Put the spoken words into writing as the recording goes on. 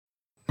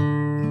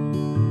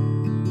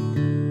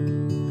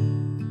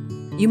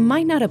You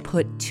might not have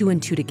put two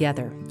and two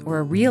together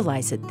or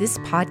realize that this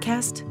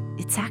podcast,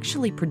 it's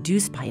actually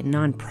produced by a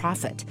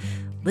nonprofit,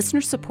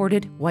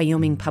 listener-supported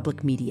Wyoming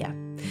Public Media.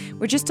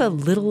 We're just a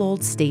little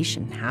old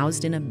station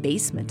housed in a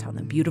basement on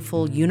the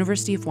beautiful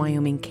University of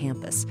Wyoming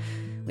campus.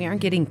 We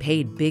aren't getting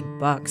paid big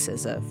bucks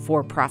as a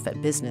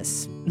for-profit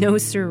business. No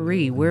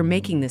sirree, we're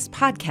making this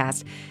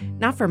podcast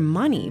not for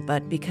money,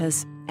 but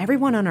because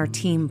everyone on our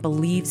team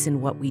believes in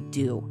what we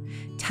do,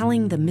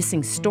 telling the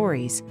missing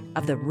stories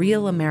of the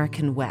real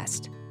American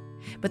West.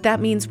 But that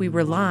means we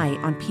rely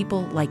on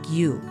people like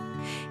you.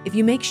 If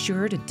you make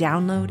sure to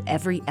download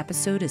every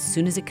episode as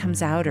soon as it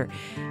comes out, or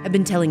have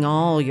been telling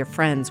all your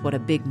friends what a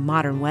big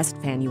Modern West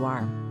fan you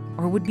are,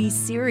 or would be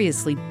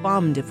seriously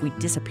bummed if we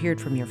disappeared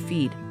from your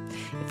feed,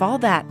 if all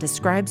that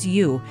describes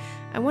you,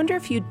 I wonder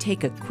if you'd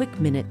take a quick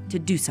minute to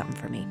do something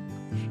for me.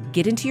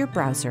 Get into your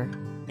browser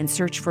and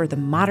search for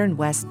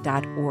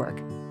themodernwest.org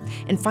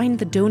and find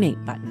the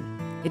donate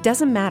button. It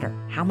doesn't matter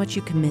how much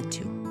you commit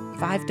to,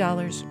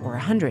 $5 or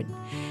 $100.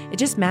 It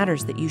just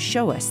matters that you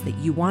show us that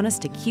you want us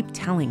to keep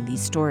telling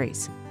these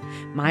stories.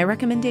 My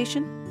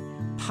recommendation?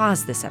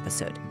 Pause this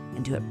episode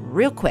and do it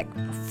real quick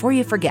before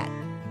you forget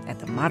at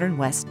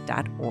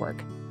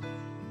themodernwest.org.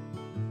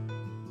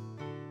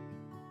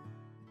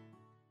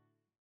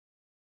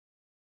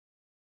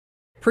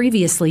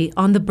 Previously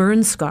on The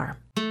Burn Scar.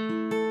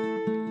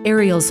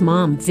 Ariel's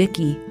mom,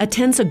 Vicky,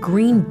 attends a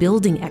green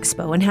building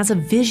expo and has a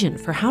vision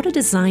for how to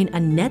design a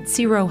net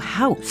zero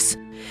house.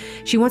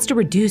 She wants to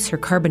reduce her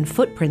carbon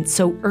footprint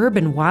so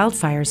urban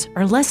wildfires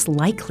are less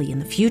likely in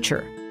the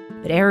future.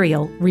 But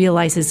Ariel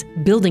realizes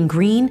building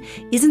green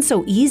isn't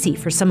so easy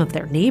for some of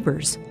their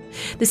neighbors.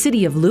 The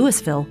city of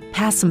Louisville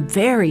passed some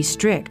very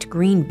strict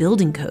green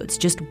building codes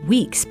just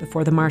weeks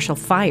before the Marshall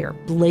Fire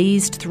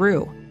blazed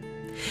through.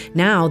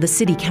 Now, the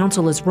city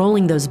council is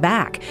rolling those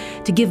back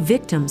to give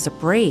victims a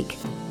break.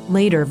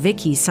 Later,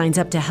 Vicky signs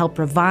up to help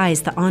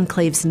revise the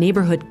enclave's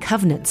neighborhood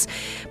covenants,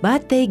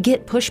 but they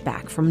get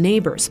pushback from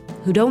neighbors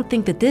who don't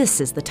think that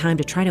this is the time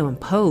to try to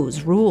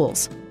impose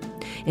rules.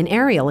 And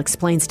Ariel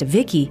explains to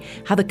Vicky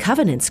how the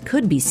covenants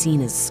could be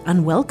seen as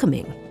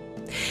unwelcoming.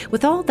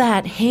 With all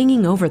that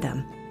hanging over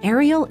them,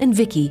 Ariel and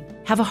Vicky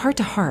have a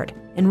heart-to-heart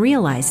and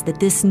realize that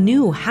this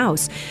new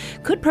house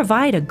could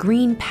provide a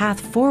green path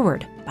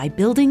forward by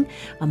building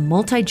a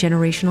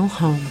multi-generational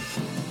home.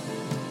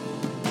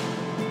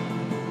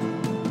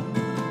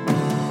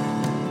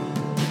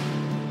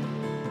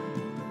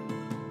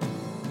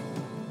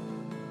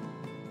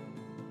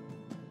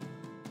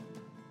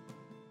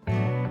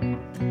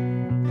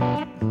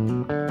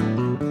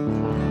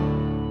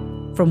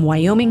 From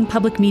Wyoming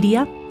Public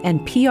Media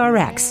and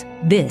PRX,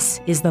 this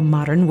is The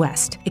Modern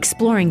West,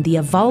 exploring the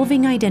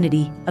evolving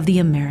identity of the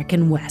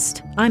American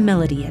West. I'm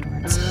Melody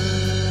Edwards.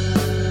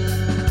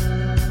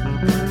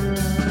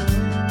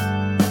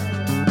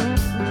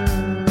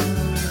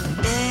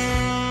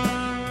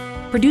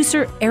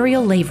 Producer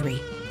Ariel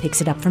Lavery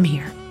picks it up from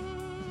here.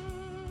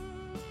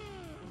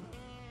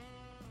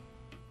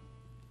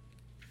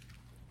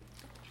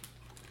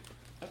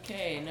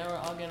 Okay, now we're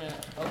all going to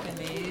open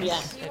these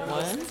at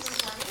once.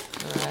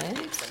 All right.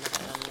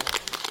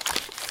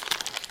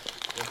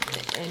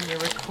 And you're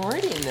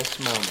recording this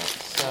moment,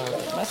 so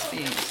it must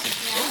be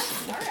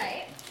all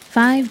right.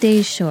 5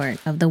 days short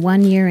of the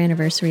 1-year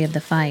anniversary of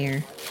the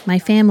fire, my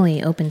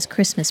family opens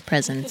Christmas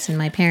presents in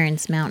my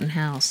parents' mountain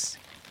house.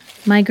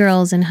 My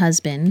girls and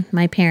husband,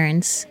 my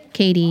parents,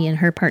 Katie and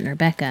her partner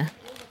Becca.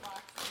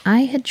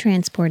 I had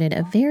transported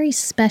a very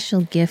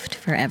special gift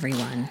for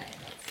everyone.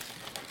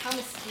 How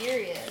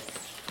mysterious.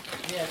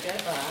 Yeah,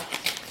 good box.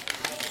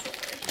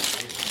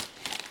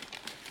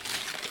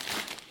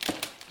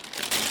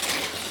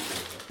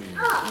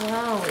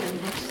 Wow,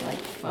 it looks like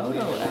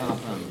photo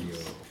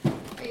albums.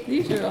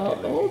 These are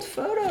all old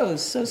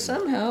photos, so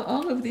somehow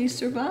all of these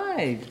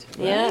survived,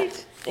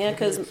 right? Yeah,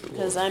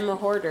 because I'm a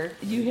hoarder.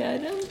 You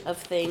had them? Of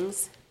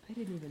things. I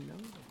didn't even know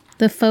that.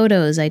 The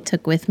photos I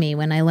took with me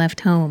when I left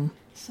home.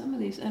 Some of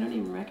these, I don't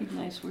even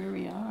recognize where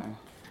we are.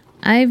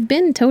 I've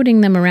been toting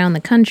them around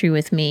the country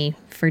with me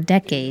for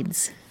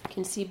decades. You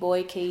can see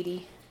boy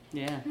Katie.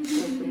 Yeah.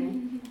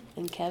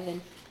 And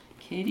Kevin.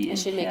 Katie and I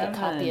should make a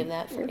copy of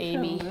that for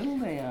Amy. Look how little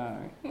they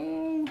are.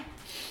 Oh.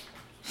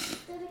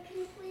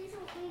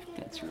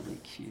 That's really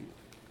cute.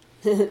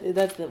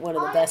 That's one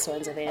of the best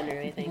ones of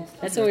Andrew, I think.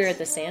 That's when we were at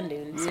the sand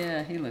dunes.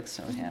 Yeah, he looks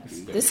so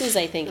happy. This is,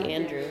 I think,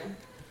 Andrew.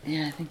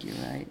 Yeah, I think you're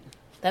right.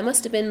 That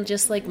must have been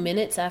just like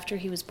minutes after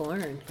he was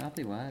born.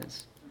 Probably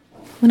was.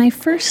 When I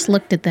first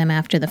looked at them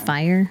after the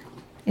fire,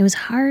 it was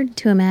hard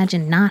to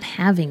imagine not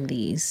having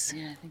these.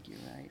 Yeah, I think you're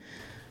right.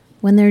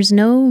 When there's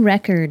no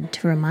record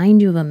to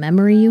remind you of a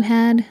memory you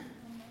had,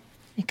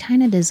 it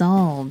kind of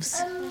dissolves.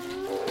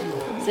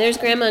 So there's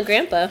Grandma and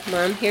Grandpa.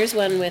 Mom, here's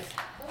one with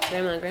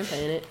Grandma and Grandpa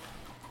in it.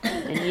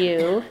 And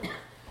you.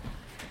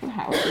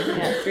 House.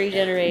 Yeah, 3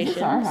 generations.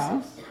 It's our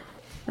house.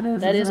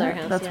 That is our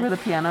house. That's where the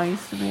piano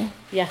used to be.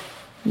 Yeah.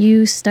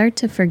 You start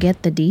to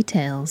forget the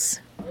details.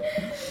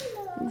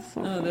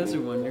 Oh, those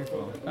are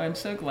wonderful. I'm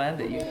so glad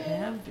that you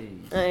have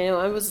these. I know.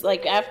 I was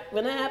like,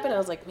 when that happened, I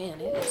was like, man,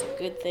 it is a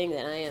good thing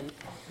that I am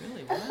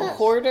Really a was.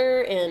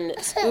 hoarder and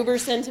uber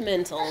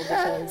sentimental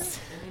because.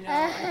 And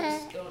I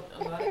just don't,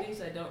 a lot of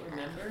these I don't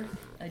remember.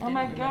 I didn't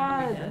my remember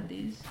God. we had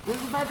these.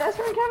 This is my best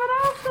friend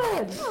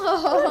Kevin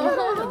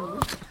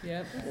Austin.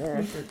 Yep.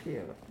 Yeah, so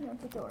cute.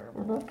 That's adorable.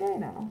 We're both gay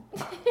now.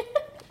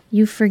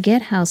 You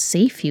forget how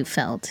safe you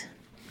felt,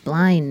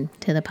 blind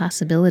to the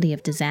possibility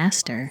of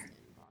disaster.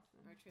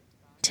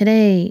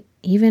 Today,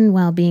 even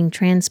while being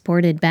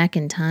transported back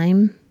in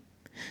time,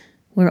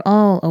 we're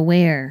all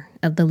aware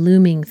of the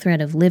looming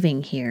threat of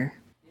living here.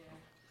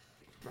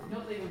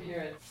 Don't leave them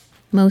here.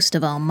 Most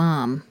of all,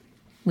 Mom,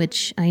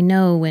 which I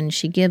know when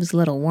she gives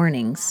little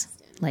warnings,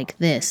 like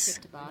this.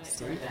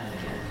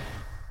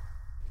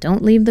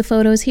 Don't leave the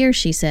photos here,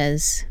 she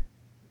says.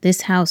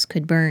 This house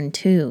could burn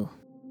too.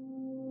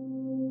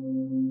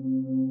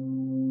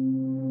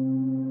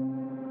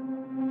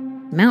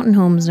 Mountain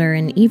homes are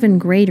in even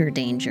greater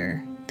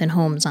danger than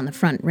homes on the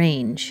Front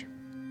Range.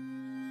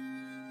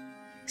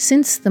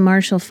 Since the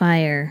Marshall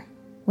Fire,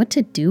 what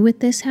to do with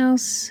this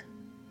house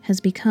has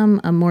become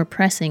a more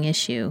pressing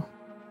issue.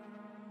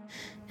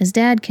 As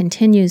Dad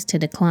continues to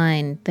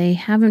decline, they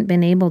haven't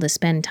been able to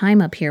spend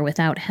time up here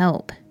without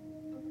help.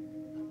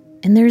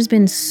 And there's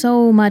been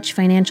so much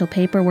financial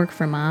paperwork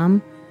for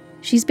Mom,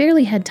 she's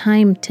barely had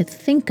time to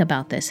think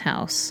about this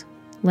house,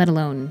 let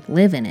alone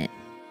live in it.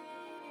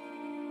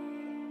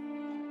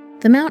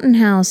 The mountain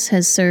house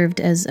has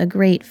served as a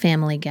great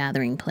family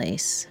gathering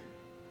place.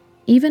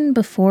 Even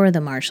before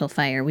the Marshall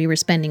Fire, we were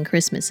spending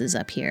Christmases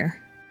up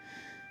here.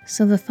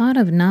 So the thought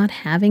of not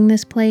having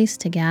this place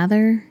to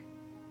gather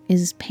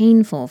is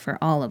painful for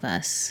all of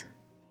us.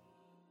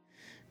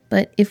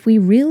 But if we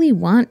really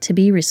want to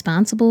be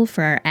responsible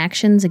for our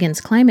actions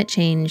against climate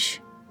change,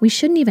 we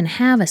shouldn't even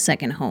have a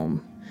second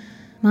home.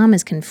 Mom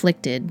is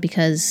conflicted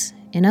because,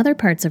 in other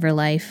parts of her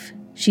life,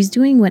 she's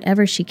doing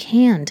whatever she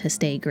can to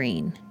stay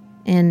green.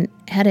 And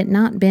had it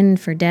not been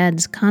for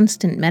Dad's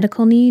constant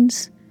medical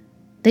needs,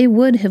 they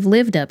would have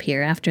lived up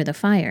here after the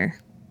fire.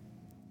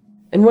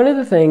 And one of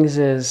the things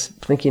is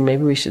thinking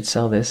maybe we should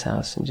sell this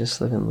house and just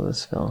live in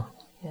Louisville.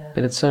 Yeah.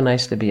 But it's so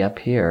nice to be up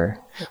here.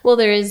 Well,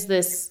 there is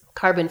this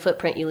carbon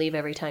footprint you leave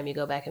every time you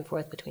go back and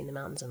forth between the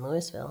mountains and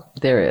Louisville.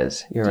 There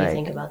is. You're right. Do you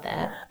think about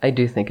that? I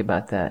do think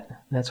about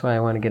that. That's why I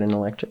want to get an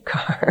electric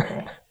car.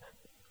 Okay.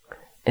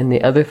 And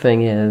the other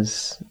thing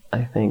is,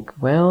 I think,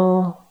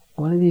 well,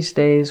 one of these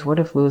days, what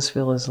if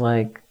Louisville is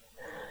like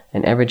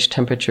an average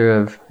temperature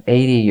of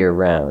 80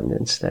 year-round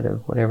instead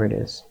of whatever it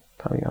is,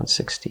 probably around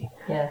 60.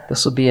 Yeah.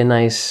 This will be a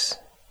nice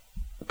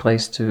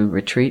place to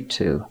retreat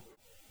to.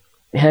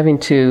 Having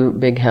two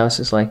big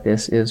houses like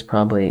this is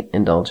probably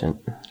indulgent.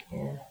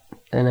 Yeah.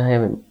 And I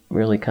haven't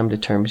really come to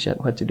terms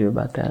yet what to do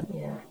about that.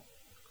 Yeah.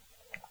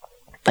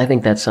 I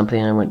think that's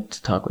something I want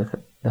to talk with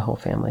the whole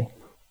family.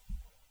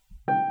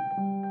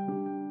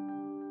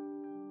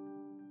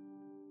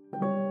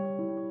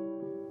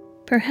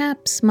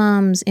 Perhaps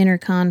Mom's inner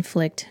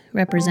conflict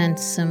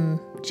represents some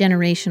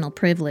generational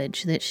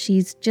privilege that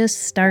she's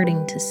just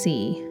starting to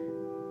see.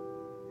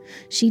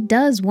 She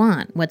does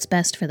want what's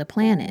best for the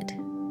planet,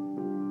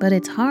 but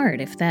it's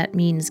hard if that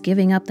means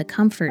giving up the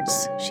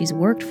comforts she's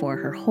worked for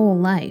her whole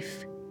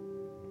life.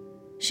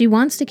 She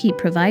wants to keep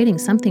providing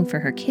something for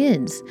her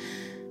kids,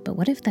 but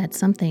what if that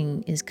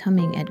something is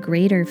coming at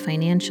greater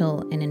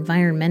financial and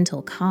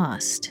environmental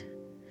cost?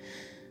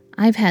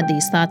 I've had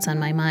these thoughts on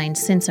my mind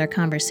since our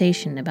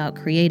conversation about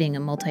creating a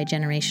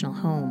multi-generational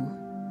home.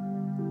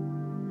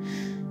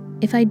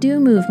 If I do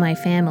move my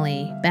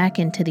family back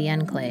into the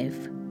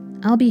enclave,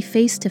 I'll be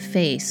face to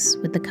face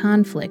with the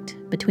conflict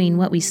between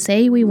what we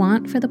say we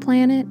want for the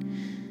planet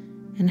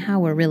and how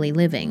we're really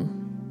living.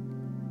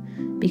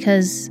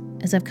 Because,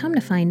 as I've come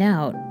to find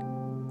out,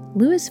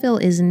 Louisville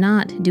is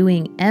not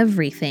doing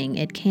everything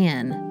it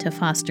can to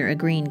foster a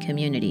green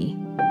community.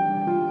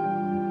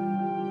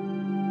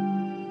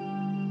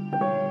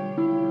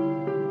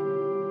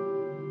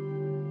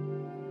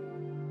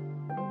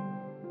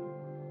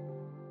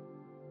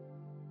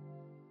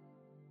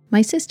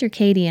 My sister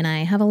Katie and I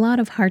have a lot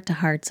of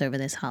heart-to-hearts over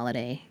this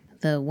holiday,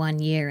 the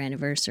 1-year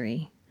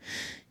anniversary.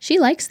 She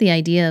likes the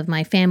idea of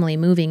my family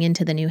moving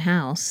into the new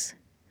house.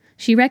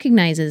 She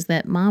recognizes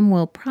that Mom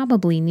will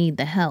probably need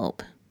the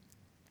help.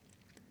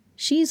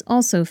 She's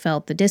also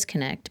felt the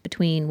disconnect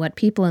between what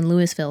people in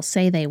Louisville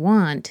say they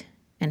want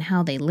and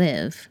how they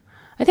live.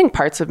 I think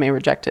parts of me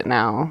reject it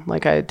now.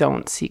 Like, I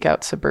don't seek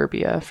out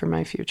suburbia for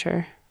my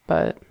future,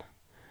 but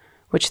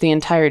which the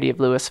entirety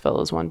of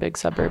Louisville is one big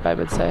suburb, I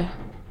would say.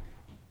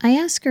 I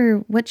ask her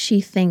what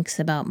she thinks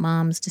about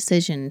Mom's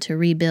decision to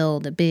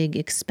rebuild a big,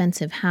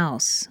 expensive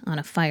house on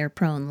a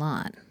fire-prone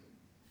lot.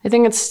 I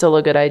think it's still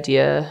a good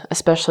idea,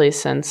 especially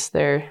since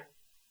they're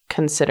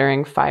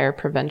considering fire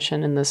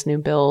prevention in this new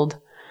build.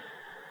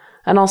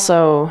 And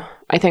also,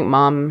 I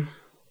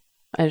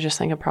just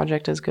think a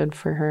project is good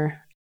for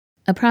her.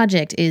 A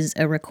project is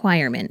a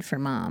requirement for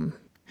Mom.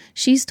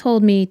 She's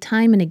told me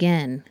time and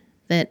again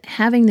that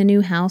having the new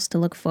house to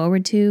look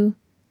forward to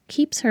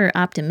keeps her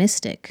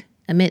optimistic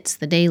amidst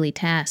the daily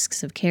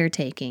tasks of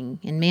caretaking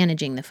and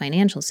managing the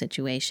financial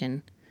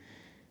situation.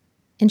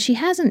 And she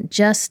hasn't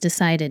just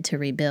decided to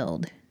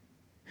rebuild.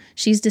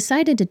 She's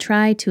decided to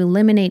try to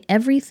eliminate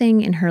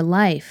everything in her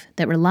life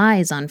that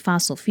relies on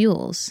fossil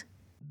fuels.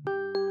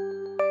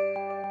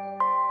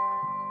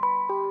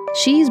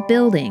 She's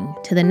building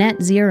to the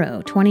Net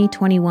Zero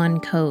 2021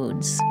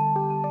 codes.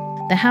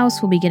 The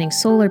house will be getting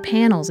solar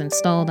panels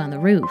installed on the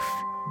roof.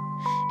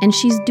 And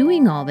she's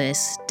doing all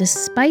this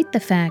despite the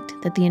fact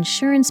that the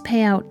insurance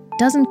payout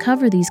doesn't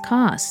cover these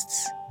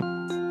costs.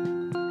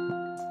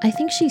 I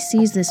think she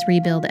sees this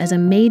rebuild as a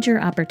major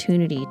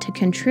opportunity to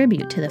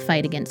contribute to the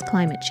fight against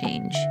climate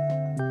change.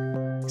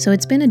 So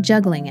it's been a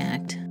juggling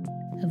act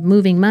of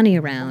moving money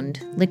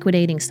around,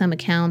 liquidating some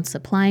accounts,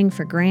 applying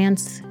for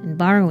grants, and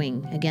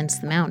borrowing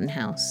against the mountain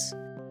house.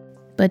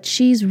 But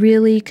she's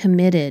really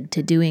committed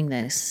to doing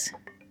this.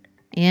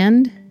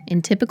 And,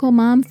 in typical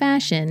mom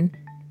fashion,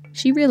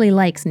 she really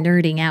likes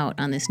nerding out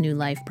on this new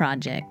life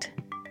project.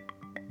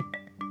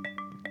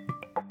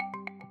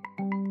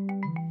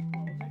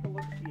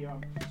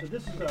 So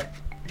this is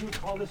you would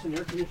call this an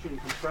air conditioning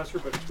compressor,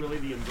 but it's really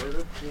the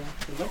inverter.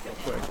 Yeah.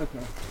 Okay.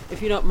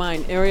 If you don't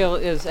mind, Ariel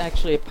is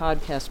actually a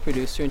podcast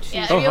producer. And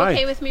she's Are you hi.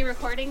 okay with me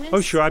recording this?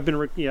 Oh, sure. I've been,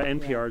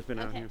 NPR has been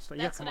out here. So,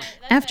 come on.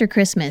 After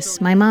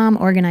Christmas, my mom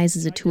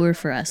organizes a tour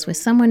for us with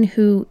someone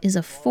who is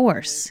a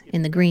force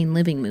in the green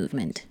living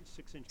movement,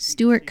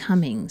 Stuart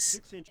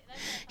Cummings.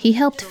 He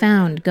helped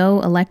found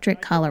Go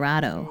Electric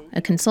Colorado,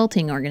 a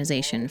consulting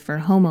organization for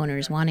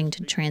homeowners wanting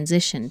to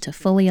transition to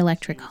fully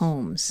electric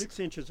homes. 6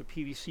 inches of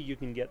PVC, you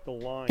can get the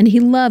line. And he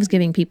loves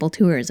giving people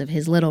tours of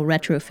his little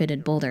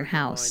retrofitted Boulder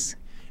house.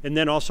 And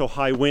then also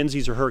high winds.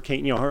 These are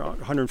hurricane,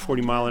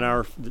 140 mile an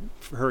hour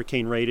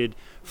hurricane rated.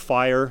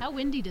 Fire. How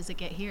windy does it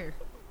get here?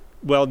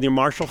 Well, the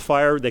Marshall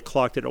Fire, they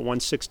clocked it at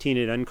 116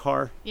 at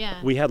NCAR.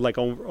 Yeah. We had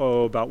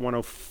about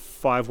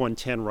 105,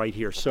 110 right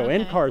here. So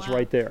Okay, NCAR's wow.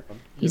 right there.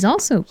 He's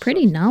also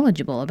pretty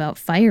knowledgeable about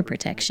fire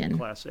protection.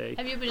 Class A.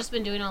 Have you just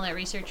been doing all that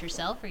research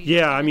yourself? Or you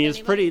Yeah, working I mean, with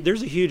it's anybody?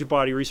 there's a huge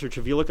body of research.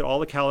 If you look at all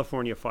the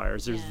California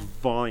fires, there's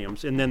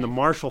volumes. And then the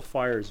Marshall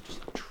Fire is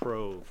just a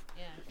trove.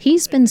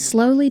 He's been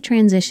slowly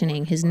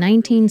transitioning his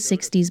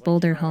 1960s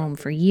Boulder home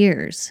for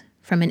years,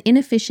 from an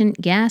inefficient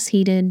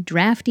gas-heated,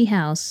 drafty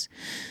house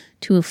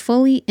to a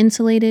fully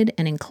insulated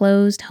and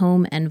enclosed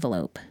home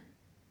envelope.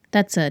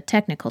 That's a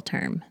technical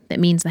term that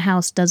means the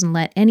house doesn't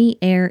let any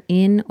air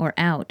in or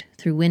out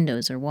through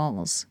windows or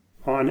walls.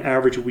 On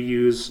average, we're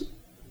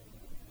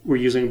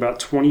using about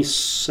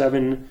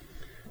 27,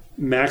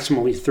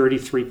 maximally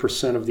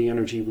 33% of the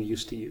energy we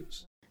used to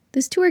use.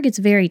 This tour gets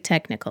very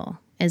technical,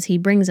 as he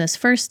brings us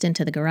first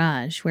into the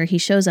garage, where he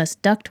shows us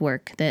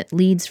ductwork that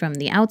leads from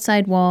the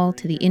outside wall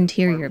to the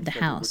interior of the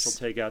house. Which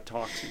will take out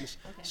toxins.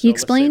 He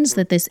explains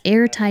that this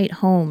airtight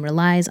home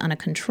relies on a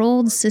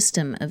controlled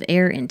system of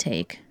air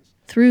intake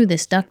through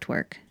this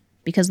ductwork,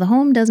 because the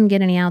home doesn't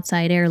get any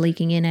outside air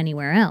leaking in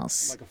anywhere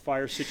else. Like a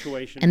fire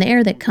situation. And the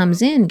air that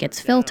comes in gets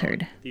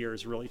filtered. The air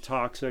is really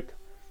toxic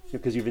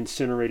because you've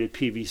incinerated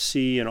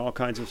PVC and all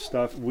kinds of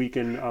stuff. We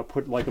can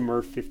put like a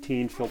MERV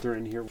 15 filter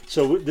in here.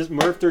 So this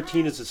MERV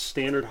 13 is a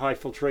standard high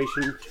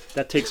filtration.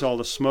 That takes all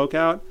the smoke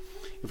out.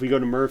 If we go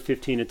to MERV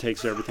 15, it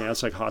takes everything.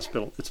 That's like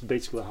hospital. It's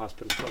basically a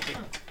hospital filter.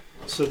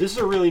 So this is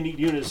a really neat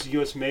unit. It's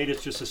US made.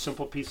 It's just a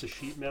simple piece of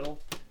sheet metal.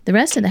 The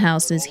rest of the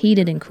house is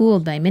heated and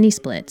cooled by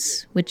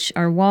mini-splits, which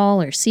are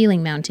wall or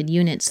ceiling-mounted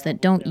units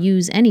that don't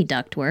use any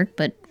ductwork,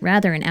 but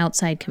rather an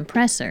outside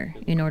compressor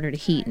in order to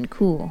heat and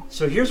cool.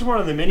 So here's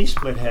one of the mini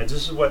split heads.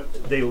 This is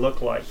what they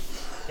look like.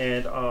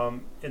 And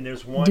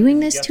there's one. Doing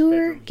this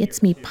tour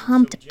gets me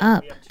pumped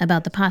up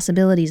about the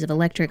possibilities of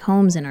electric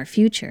homes in our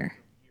future.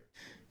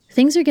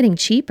 Things are getting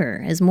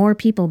cheaper as more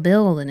people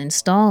build and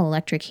install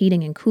electric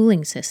heating and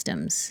cooling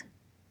systems.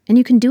 And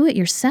you can do it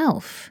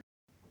yourself.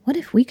 What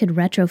if we could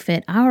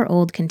retrofit our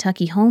old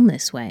Kentucky home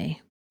this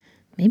way?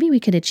 Maybe we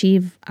could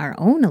achieve our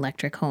own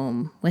electric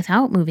home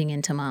without moving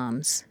into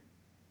Mom's.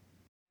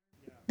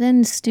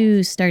 Then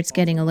Stu starts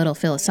getting a little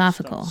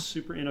philosophical.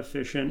 Super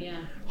inefficient,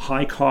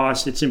 high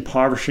cost. It's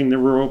impoverishing the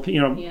rural.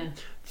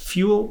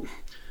 Fuel,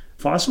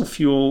 fossil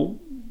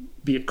fuel,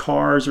 be it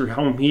cars or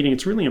home heating.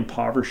 It's really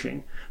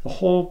impoverishing. The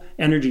whole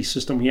energy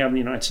system we have in the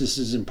United States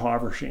is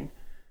impoverishing.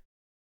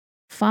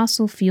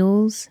 Fossil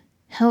fuels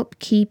help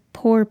keep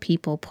poor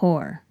people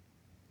poor.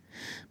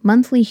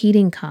 Monthly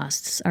heating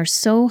costs are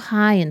so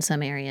high in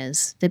some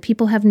areas that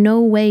people have no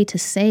way to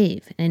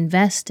save and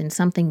invest in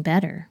something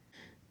better.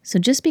 So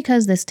just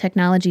because this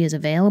technology is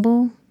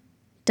available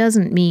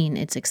doesn't mean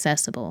it's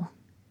accessible,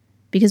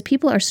 because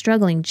people are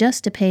struggling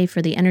just to pay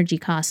for the energy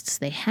costs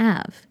they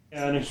have.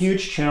 And a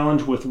huge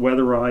challenge with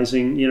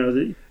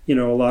weatherizing, a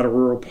lot of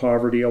rural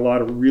poverty, a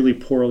lot of really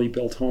poorly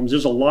built homes.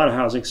 There's a lot of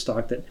housing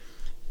stock that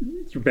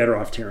you're better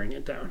off tearing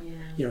it down.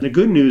 The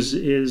good news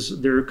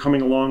is they're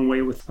coming a long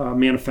way with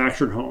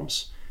manufactured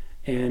homes,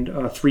 and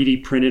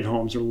 3D printed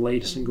homes are the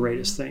latest and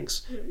greatest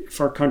things. If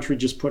our country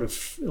just put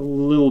a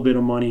little bit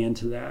of money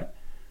into that,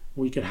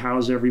 we could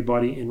house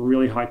everybody in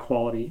really high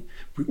quality.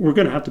 We're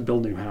going to have to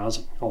build new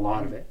housing, a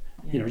lot of it,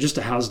 just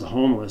to house the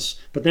homeless.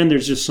 But then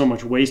there's just so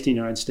much waste in the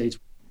United States.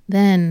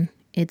 Then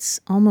it's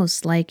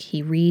almost like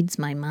he reads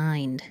my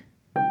mind.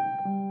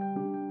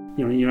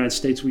 In the United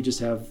States, we just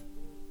have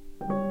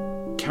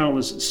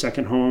countless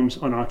second homes,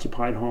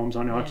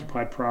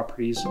 unoccupied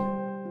properties.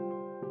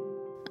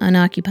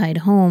 Unoccupied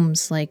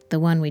homes like the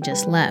one we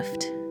just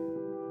left.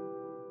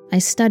 I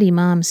study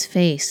Mom's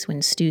face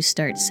when Stu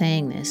starts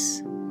saying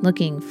this,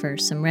 looking for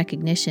some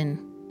recognition.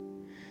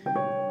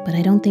 But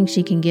I don't think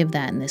she can give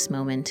that in this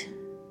moment.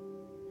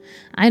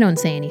 I don't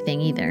say anything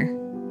either.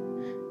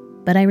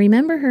 But I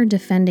remember her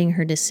defending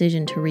her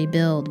decision to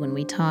rebuild when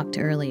we talked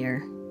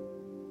earlier.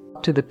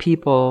 To the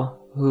people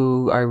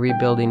who are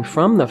rebuilding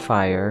from the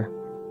fire,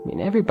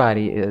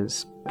 everybody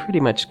is pretty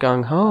much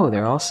gung-ho.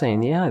 They're all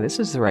saying, yeah, this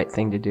is the right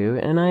thing to do,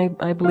 and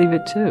I believe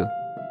it too.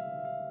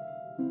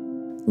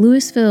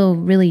 Louisville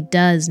really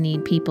does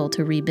need people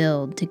to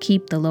rebuild to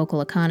keep the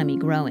local economy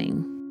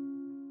growing.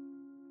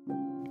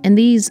 And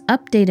these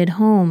updated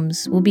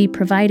homes will be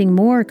providing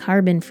more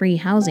carbon-free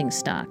housing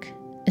stock,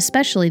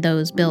 especially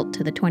those built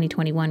to the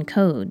 2021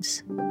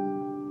 codes.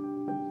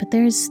 But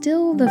there's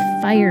still the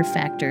fire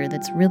factor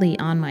that's really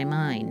on my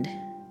mind.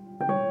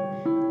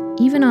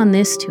 Even on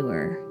this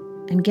tour,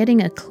 I'm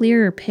getting a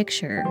clearer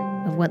picture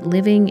of what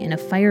living in a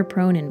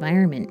fire-prone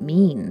environment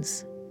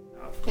means.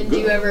 And do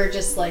you ever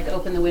just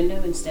open the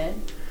window instead?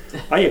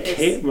 My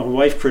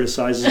wife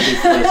criticizes me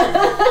for this.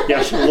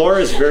 Yeah,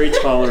 Laura's very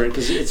tolerant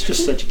because it's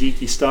just such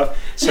geeky stuff.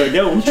 So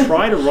no, we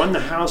try to run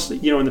the house.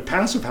 In the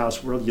passive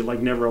house world, you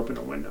never open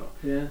a window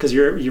because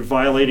you're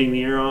violating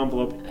the air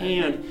envelope,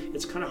 and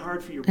it's kind of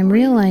hard for your. I'm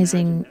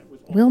realizing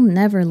we'll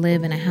never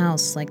live in a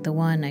house like the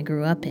one I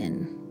grew up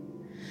in.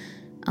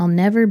 I'll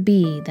never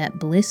be that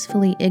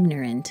blissfully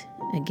ignorant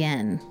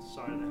again.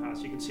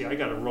 You can see I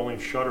got a rolling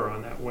shutter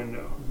on that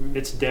window.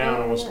 It's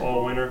down almost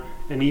all winter,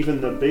 and even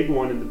the big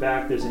one in the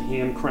back, there's a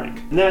hand crank.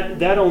 And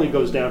that only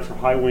goes down for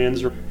high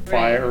winds or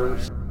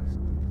fires.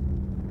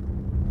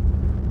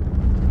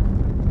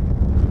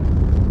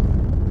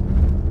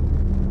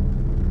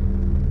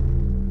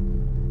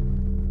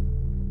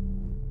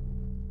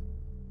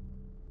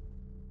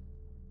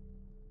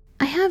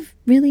 I have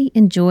really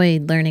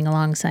enjoyed learning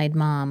alongside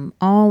Mom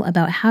all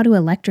about how to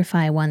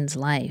electrify one's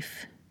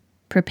life.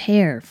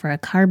 Prepare for a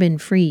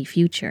carbon-free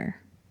future.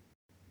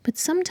 But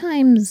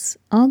sometimes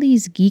all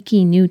these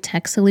geeky new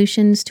tech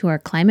solutions to our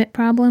climate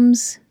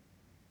problems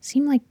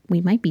seem like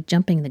we might be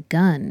jumping the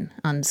gun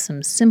on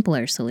some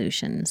simpler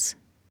solutions.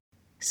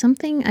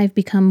 Something I've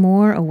become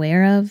more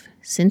aware of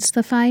since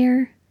the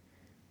fire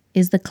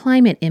is the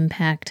climate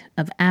impact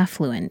of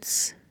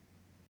affluence.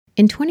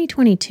 In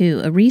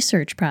 2022, a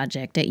research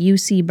project at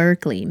UC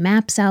Berkeley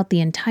maps out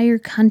the entire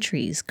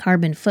country's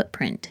carbon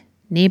footprint,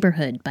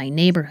 neighborhood by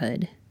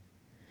neighborhood.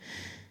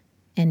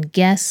 And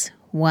guess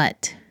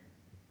what?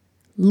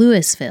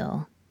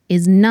 Louisville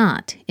is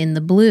not in the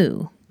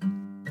blue.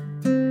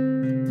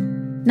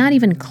 Not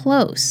even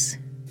close.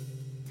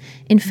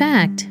 In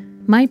fact,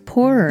 my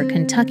poorer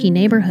Kentucky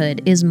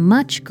neighborhood is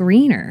much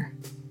greener.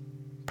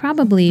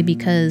 Probably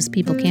because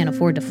people can't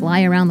afford to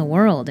fly around the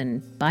world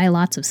and buy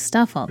lots of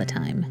stuff all the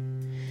time.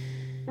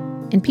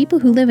 And people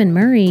who live in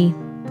Murray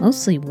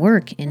mostly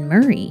work in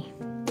Murray.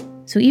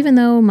 So even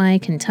though my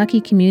Kentucky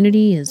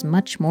community is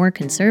much more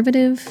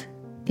conservative,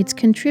 it's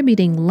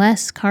contributing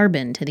less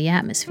carbon to the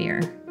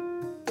atmosphere.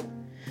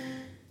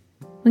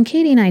 When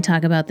Katie and I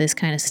talk about this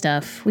kind of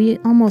stuff, we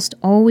almost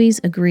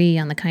always agree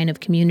on the kind of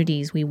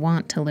communities we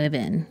want to live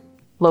in.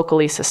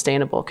 Locally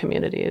sustainable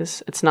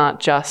communities. It's not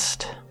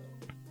just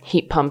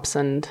heat pumps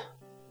and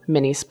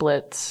mini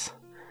splits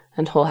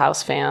and whole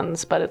house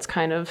fans, but it's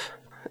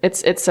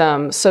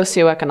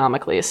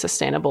socioeconomically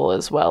sustainable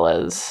as well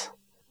as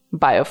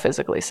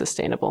biophysically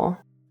sustainable.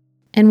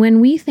 And when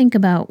we think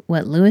about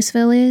what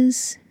Louisville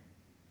is,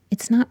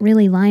 it's not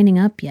really lining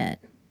up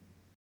yet.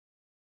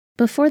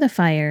 Before the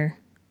fire,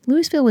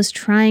 Louisville was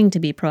trying to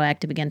be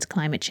proactive against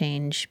climate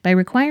change by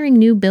requiring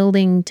new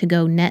building to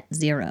go net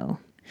zero.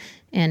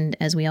 And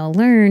as we all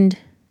learned,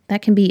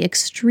 that can be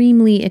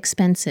extremely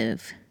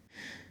expensive.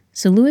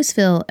 So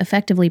Louisville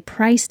effectively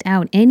priced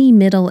out any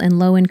middle and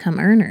low-income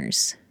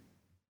earners.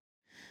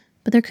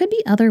 But there could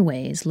be other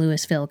ways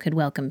Louisville could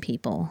welcome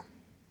people.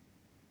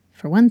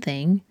 For one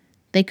thing,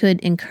 they could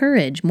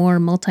encourage more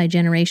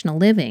multi-generational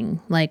living,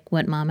 like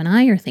what Mom and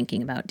I are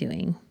thinking about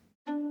doing.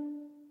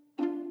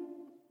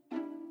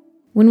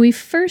 When we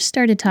first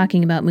started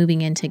talking about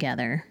moving in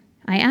together,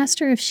 I asked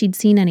her if she'd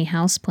seen any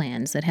house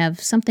plans that have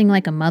something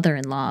like a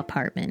mother-in-law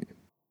apartment.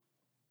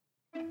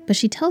 But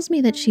she tells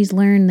me that she's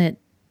learned that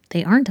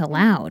they aren't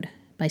allowed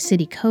by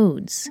city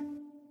codes.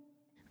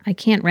 I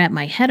can't wrap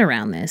my head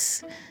around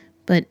this,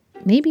 but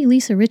maybe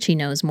Lisa Ritchie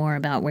knows more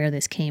about where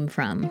this came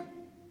from.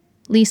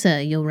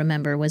 Lisa, you'll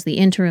remember, was the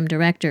interim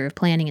director of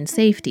planning and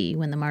safety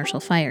when the Marshall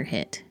Fire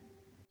hit.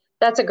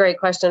 That's a great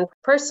question.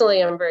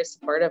 Personally, I'm very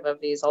supportive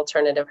of these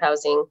alternative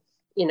housing,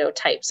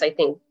 types. I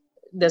think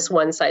this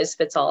one size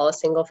fits all, a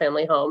single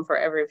family home for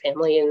every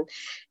family, and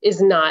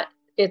is not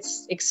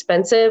it's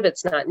expensive,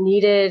 it's not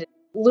needed.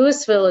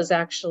 Louisville is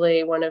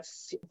actually one of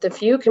the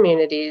few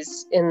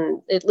communities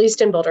at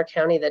least in Boulder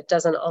County, that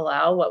doesn't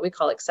allow what we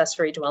call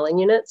accessory dwelling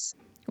units.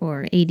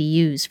 Or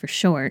ADUs for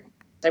short.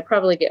 I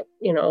probably get,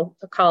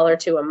 a call or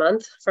two a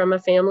month from a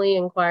family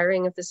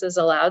inquiring if this is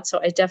allowed. So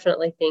I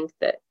definitely think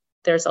that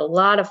there's a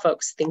lot of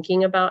folks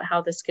thinking about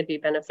how this could be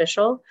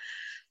beneficial.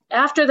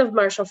 After the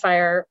Marshall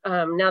Fire,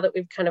 now that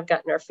we've kind of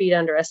gotten our feet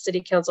under us,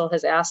 City Council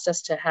has asked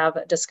us to have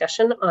a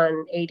discussion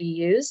on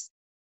ADUs.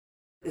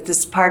 This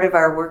is part of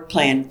our work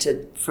plan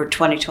for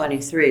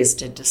 2023 is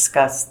to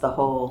discuss the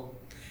whole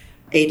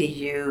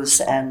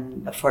ADUs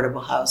and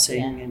affordable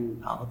housing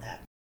and all of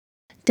that.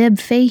 Deb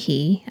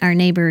Fahey, our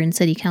neighbor and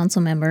city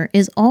council member,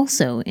 is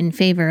also in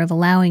favor of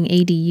allowing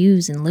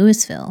ADUs in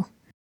Louisville.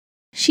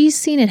 She's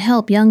seen it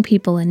help young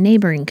people in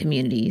neighboring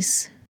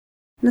communities.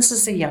 This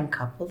is a young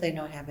couple. They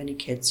don't have any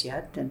kids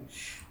yet,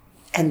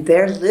 and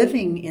they're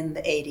living in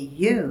the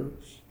ADU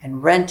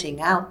and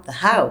renting out the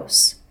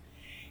house.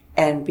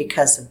 And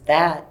because of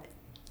that,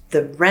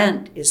 the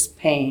rent is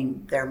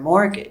paying their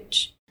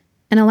mortgage.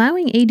 And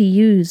allowing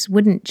ADUs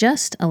wouldn't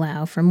just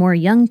allow for more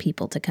young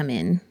people to come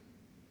in.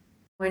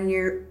 When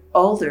you're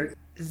older,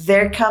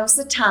 there comes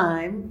a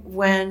time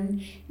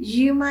when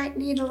you might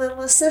need a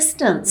little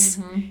assistance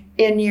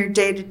in your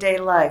day-to-day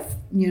life,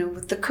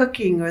 with the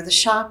cooking or the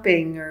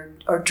shopping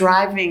or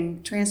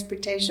driving,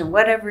 transportation,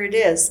 whatever it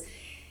is.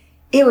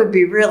 It would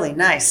be really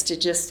nice to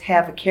just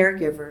have a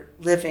caregiver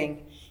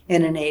living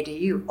in an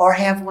ADU, or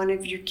have one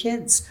of your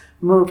kids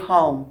move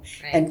home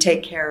and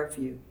take care of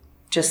you,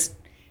 just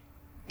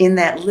in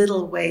that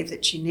little way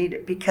that you need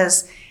it.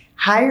 Because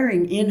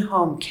hiring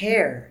in-home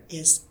care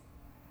is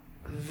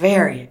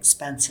very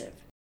expensive.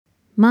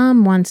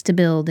 Mom wants to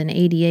build an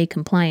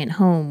ADA-compliant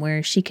home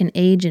where she can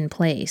age in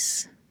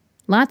place.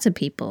 Lots of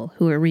people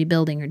who are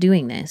rebuilding are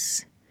doing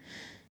this.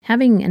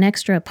 Having an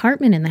extra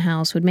apartment in the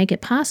house would make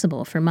it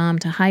possible for Mom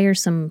to hire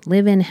some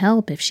live-in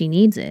help if she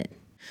needs it.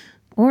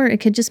 Or it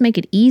could just make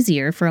it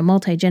easier for a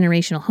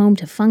multi-generational home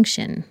to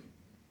function.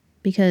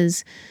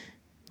 Because,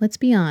 let's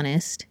be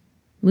honest,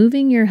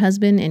 moving your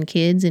husband and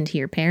kids into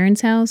your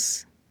parents'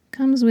 house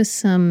comes with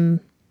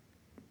some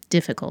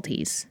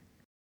difficulties.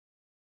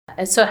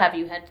 So have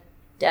you had,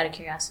 out of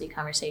curiosity,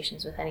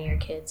 conversations with any of your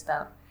kids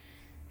about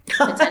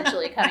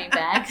potentially coming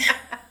back?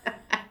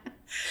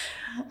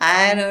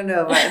 I don't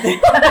know about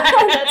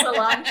that. That's a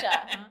long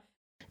shot, huh?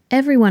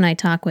 Everyone I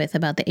talk with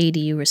about the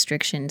ADU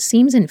restriction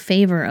seems in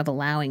favor of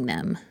allowing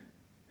them.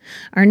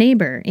 Our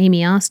neighbor,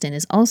 Amy Austin,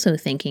 is also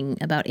thinking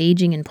about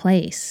aging in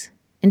place,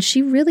 and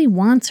she really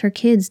wants her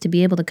kids to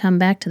be able to come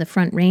back to the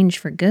Front Range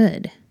for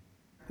good.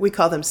 We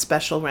call them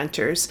special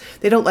renters.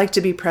 They don't like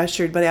to be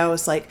pressured, but I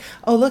always like,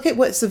 oh, look at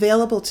what's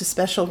available to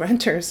special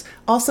renters.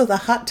 Also the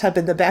hot tub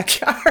in the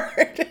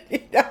backyard,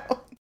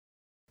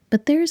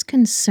 But there's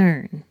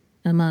concern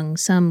among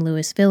some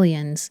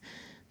Louisvillians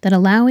that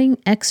allowing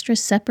extra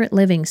separate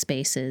living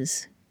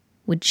spaces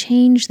would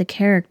change the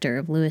character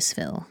of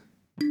Louisville.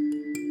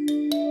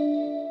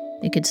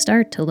 It could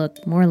start to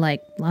look more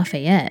like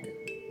Lafayette,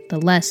 the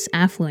less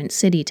affluent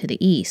city to the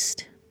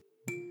east.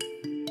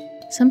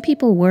 Some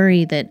people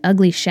worry that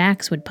ugly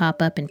shacks would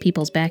pop up in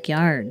people's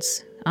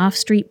backyards,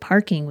 off-street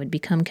parking would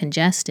become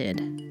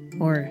congested,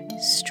 or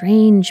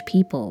strange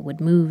people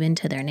would move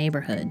into their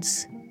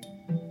neighborhoods.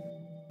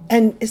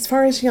 And as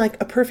far as,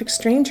 like a perfect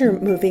stranger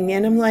moving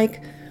in, I'm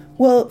like,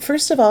 well,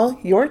 first of all,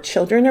 your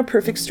children are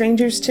perfect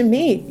strangers to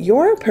me.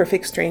 You're a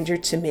perfect stranger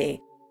to me.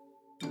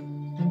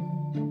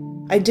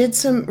 I did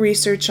some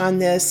research on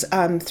this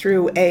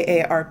through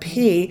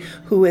AARP,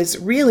 who is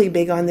really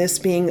big on this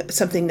being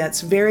something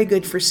that's very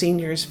good for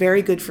seniors,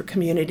 very good for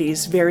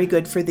communities, very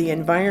good for the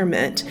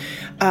environment.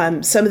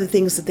 Some of the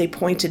things that they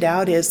pointed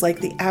out is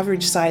like the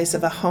average size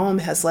of a home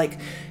has like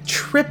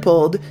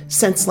tripled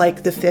since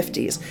like the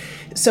 50s.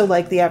 So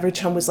like the average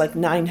home was like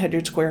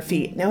 900 square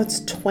feet. Now it's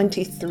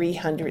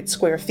 2,300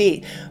 square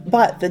feet.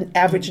 But the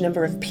average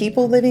number of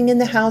people living in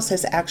the house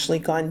has actually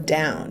gone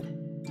down.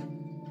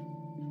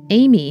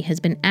 Amy has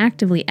been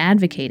actively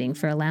advocating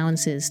for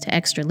allowances to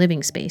extra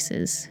living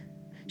spaces.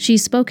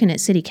 She's spoken at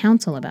City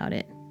Council about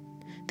it.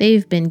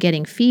 They've been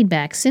getting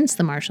feedback since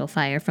the Marshall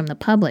Fire from the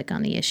public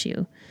on the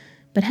issue,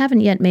 but haven't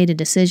yet made a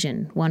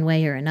decision one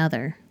way or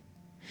another.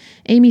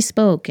 Amy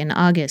spoke in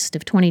August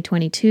of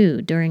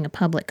 2022 during a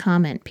public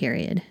comment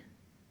period.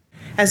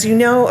 As you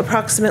know,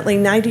 approximately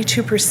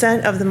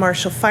 92% of the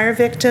Marshall Fire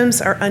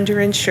victims are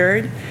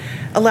underinsured.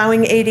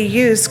 Allowing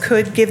ADUs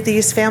could give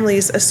these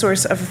families a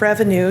source of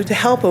revenue to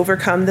help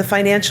overcome the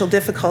financial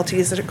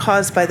difficulties that are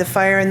caused by the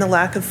fire and the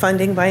lack of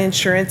funding by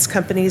insurance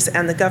companies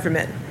and the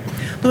government.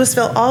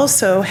 Louisville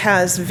also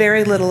has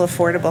very little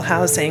affordable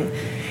housing.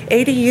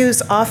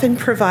 ADUs often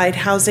provide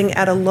housing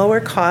at a lower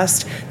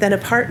cost than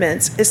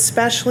apartments,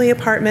 especially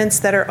apartments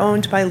that are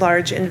owned by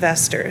large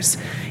investors.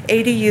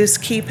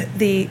 ADUs keep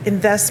the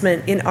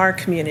investment in our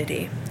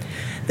community.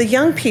 The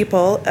young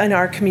people in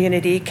our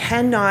community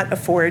cannot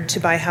afford to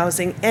buy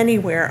housing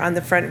anywhere on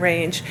the Front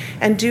Range,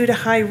 and due to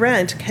high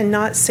rent,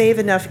 cannot save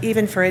enough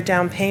even for a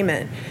down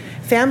payment.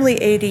 Family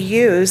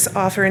ADUs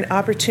offer an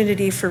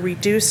opportunity for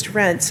reduced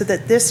rent so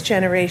that this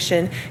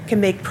generation can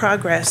make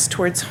progress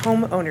towards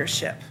home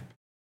ownership.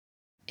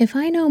 If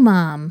I know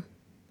Mom,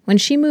 when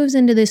she moves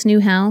into this new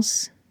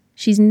house,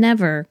 she's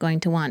never going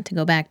to want to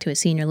go back to a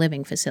senior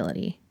living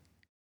facility.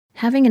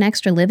 Having an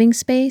extra living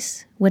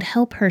space would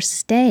help her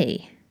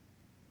stay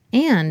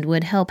and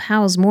would help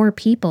house more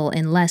people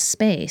in less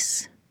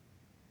space.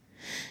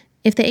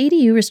 If the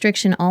ADU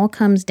restriction all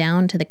comes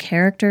down to the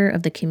character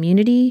of the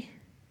community,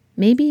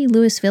 maybe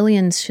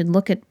Louisvillians should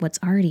look at what's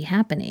already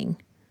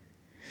happening.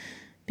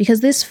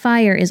 Because this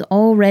fire is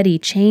already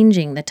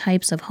changing the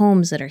types of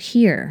homes that are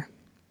here.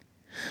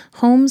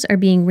 Homes are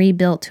being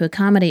rebuilt to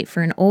accommodate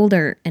for an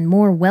older and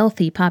more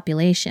wealthy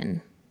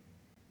population.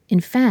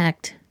 In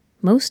fact,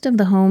 most of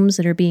the homes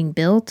that are being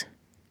built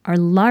are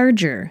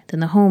larger than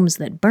the homes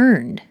that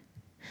burned.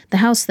 The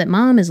house that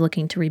Mom is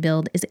looking to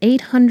rebuild is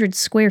 800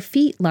 square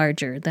feet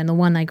larger than the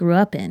one I grew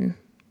up in.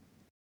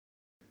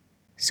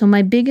 So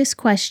my biggest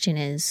question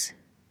is,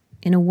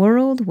 in a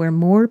world where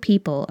more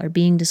people are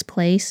being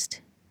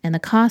displaced and the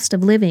cost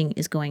of living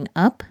is going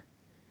up,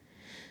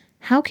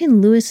 how can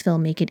Louisville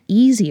make it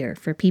easier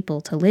for people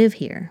to live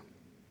here?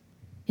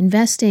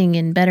 Investing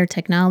in better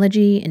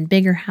technology and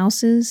bigger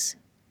houses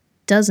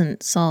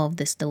doesn't solve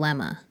this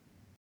dilemma.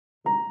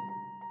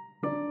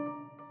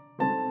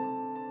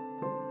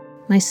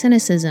 My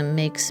cynicism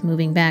makes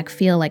moving back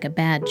feel like a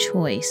bad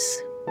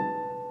choice.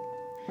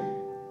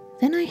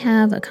 Then I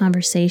have a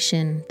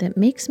conversation that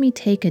makes me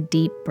take a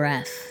deep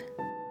breath.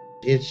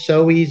 It's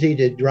so easy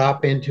to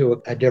drop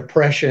into a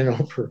depression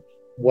over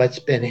what's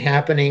been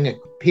happening.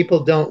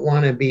 People don't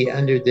want to be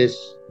under this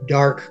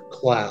dark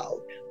cloud.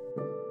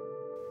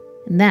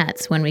 And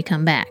that's when we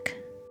come back.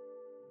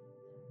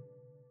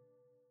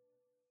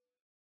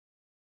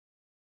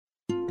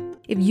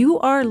 If you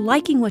are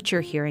liking what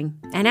you're hearing,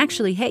 and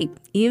actually, hey,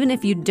 even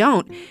if you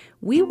don't,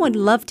 we would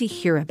love to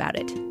hear about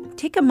it.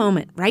 Take a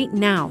moment right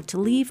now to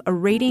leave a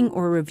rating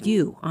or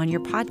review on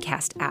your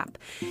podcast app.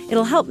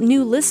 It'll help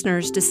new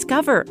listeners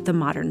discover the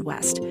modern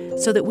West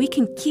so that we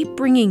can keep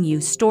bringing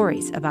you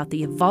stories about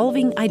the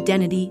evolving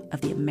identity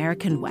of the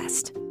American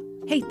West.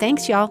 Hey,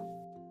 thanks, y'all.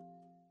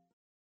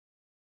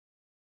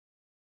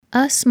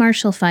 Us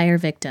Marshall Fire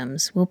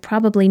victims will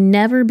probably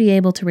never be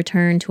able to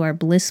return to our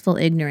blissful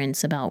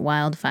ignorance about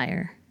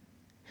wildfire.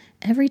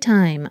 Every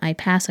time I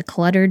pass a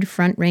cluttered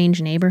Front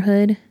Range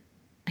neighborhood,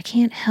 I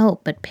can't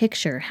help but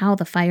picture how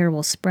the fire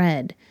will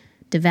spread,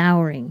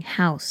 devouring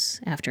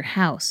house after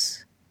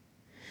house.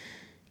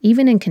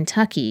 Even in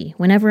Kentucky,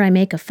 whenever I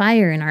make a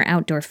fire in our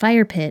outdoor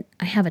fire pit,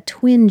 I have a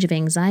twinge of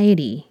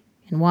anxiety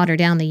and water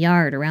down the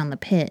yard around the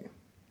pit.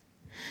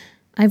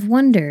 I've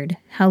wondered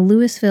how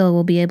Louisville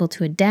will be able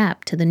to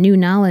adapt to the new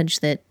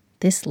knowledge that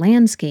this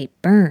landscape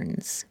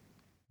burns.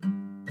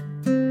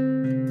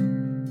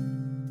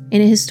 In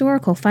a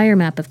historical fire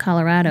map of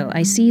Colorado,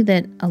 I see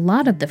that a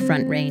lot of the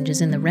Front Range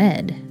is in the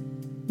red,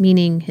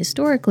 meaning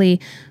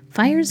historically,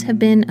 fires have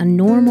been a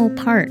normal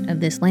part of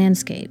this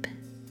landscape.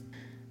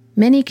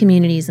 Many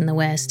communities in the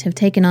West have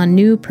taken on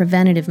new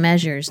preventative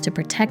measures to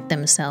protect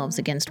themselves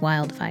against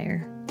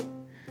wildfire.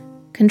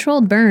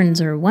 Controlled burns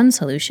are one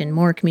solution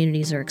more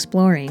communities are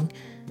exploring,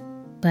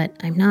 but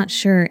I'm not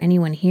sure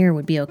anyone here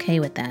would be okay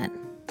with that.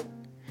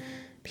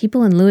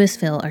 People in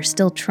Louisville are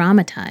still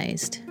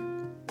traumatized.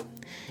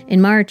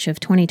 In March of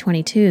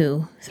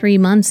 2022, 3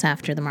 months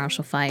after the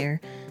Marshall Fire,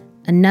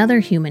 another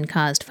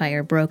human-caused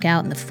fire broke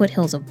out in the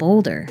foothills of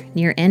Boulder,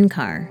 near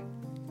NCAR,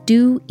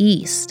 due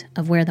east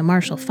of where the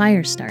Marshall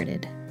Fire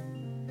started.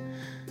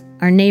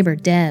 Our neighbor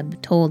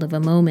Deb told of a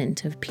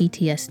moment of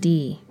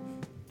PTSD.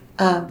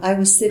 I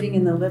was sitting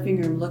in the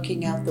living room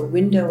looking out the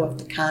window of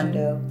the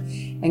condo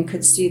and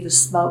could see the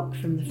smoke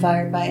from the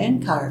fire by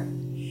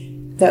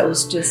NCAR. That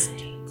was just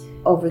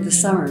over the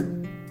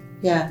summer.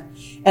 Yeah.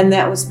 And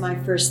that was my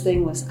first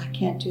thing was, I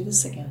can't do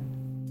this again.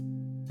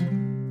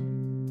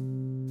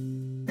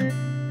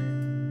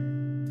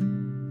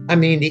 I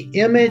mean, the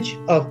image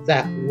of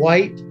that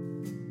white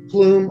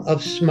plume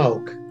of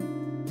smoke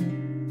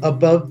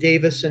above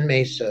Davison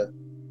Mesa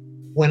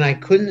when I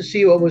couldn't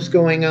see what was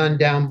going on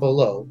down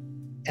below.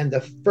 And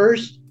the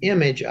first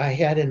image I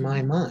had in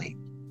my mind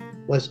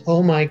was,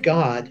 oh my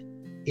God,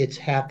 it's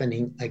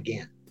happening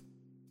again.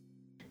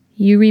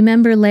 You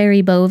remember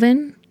Larry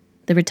Bovin,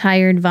 the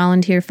retired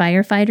volunteer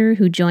firefighter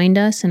who joined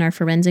us in our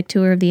forensic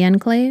tour of the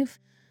enclave?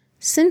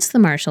 Since the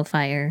Marshall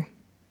Fire,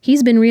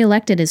 he's been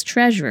reelected as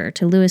treasurer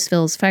to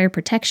Louisville's Fire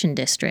Protection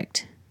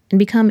District and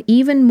become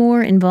even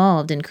more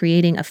involved in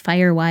creating a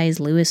fire-wise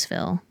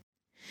Louisville.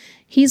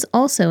 He's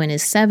also in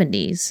his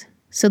 70s,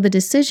 so the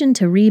decision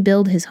to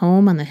rebuild his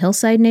home on the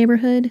hillside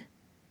neighborhood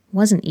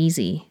wasn't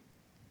easy.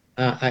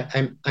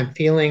 I'm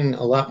feeling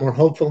a lot more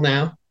hopeful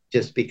now,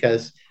 just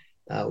because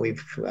we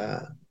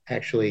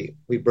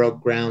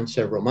broke ground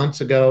several months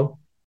ago.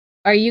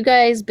 Are you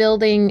guys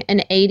building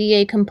an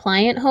ADA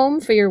compliant home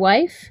for your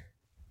wife?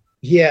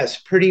 Yes,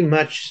 pretty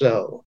much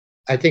so.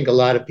 I think a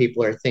lot of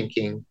people are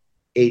thinking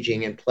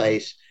aging in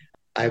place.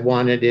 I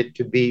wanted it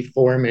to be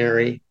for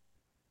Mary,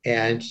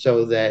 and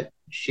so that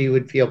she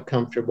would feel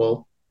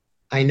comfortable.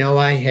 I know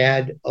I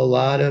had a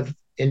lot of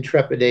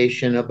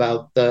intrepidation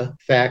about the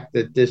fact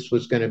that this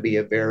was going to be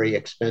a very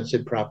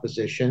expensive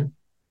proposition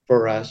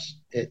for us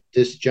at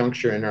this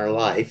juncture in our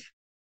life.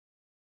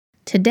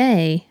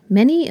 Today,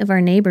 many of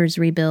our neighbors'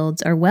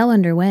 rebuilds are well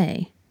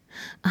underway.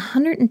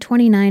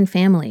 129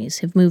 families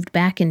have moved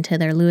back into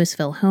their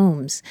Louisville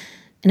homes,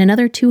 and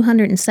another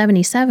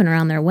 277 are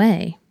on their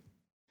way.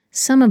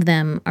 Some of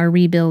them are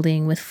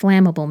rebuilding with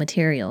flammable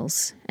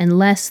materials and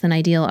less than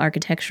ideal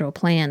architectural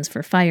plans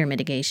for fire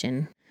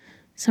mitigation.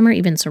 Some are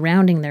even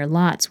surrounding their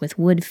lots with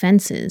wood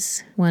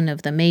fences, one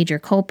of the major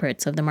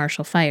culprits of the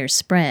Marshall Fire's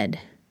spread.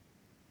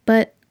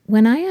 But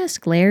when I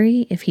ask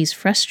Larry if he's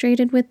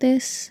frustrated with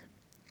this,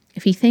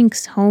 if he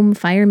thinks home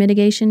fire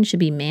mitigation should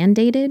be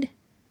mandated,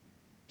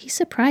 he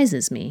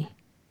surprises me.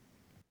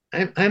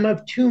 I'm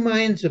of two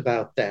minds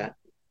about that.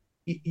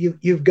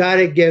 You've got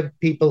to give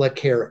people a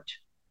carrot.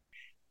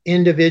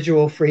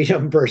 Individual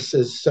freedom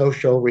versus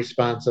social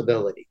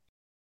responsibility.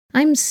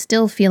 I'm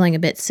still feeling a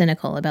bit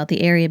cynical about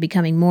the area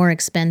becoming more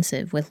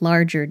expensive with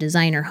larger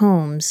designer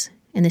homes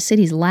and the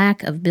city's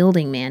lack of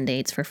building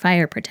mandates for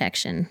fire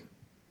protection.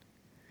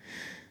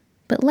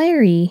 But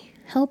Larry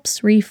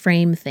helps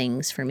reframe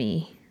things for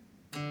me.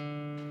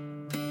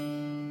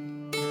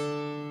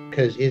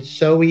 Because it's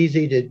so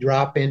easy to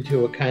drop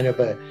into a kind of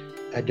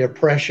a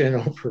depression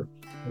over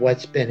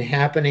what's been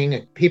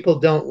happening. People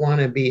don't want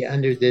to be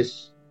under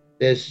this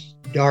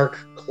dark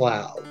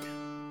cloud.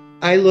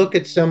 I look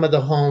at some of the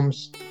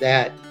homes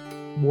that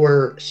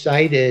were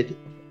cited,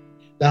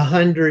 the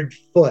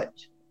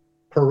 100-foot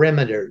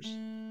perimeters,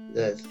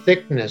 the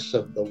thickness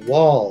of the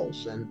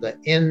walls and the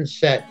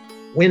inset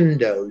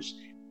windows.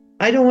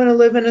 I don't want to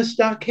live in a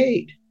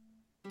stockade.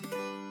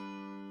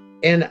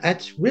 And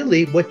that's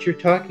really what you're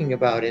talking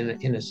about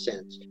in a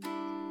sense.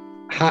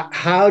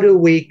 How do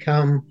we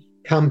come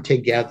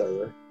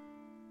together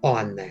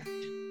on that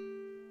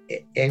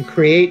and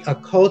create a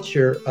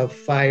culture of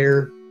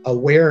fire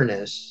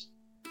awareness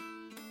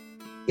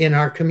in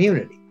our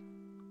community?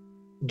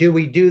 Do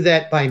we do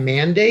that by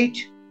mandate,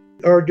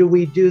 or do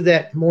we do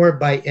that more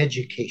by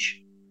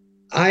education?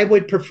 I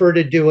would prefer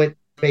to do it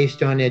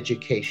based on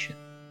education.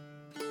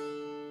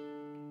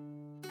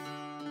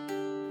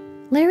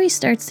 Larry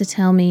starts to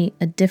tell me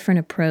a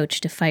different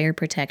approach to fire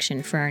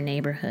protection for our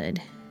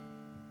neighborhood.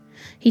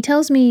 He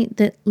tells me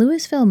that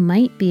Louisville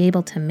might be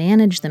able to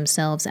manage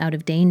themselves out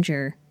of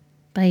danger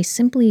by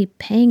simply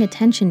paying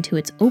attention to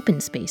its open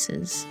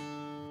spaces.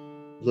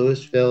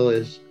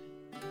 Louisville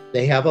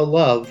they have a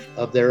love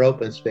of their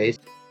open space.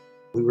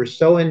 We were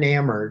so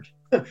enamored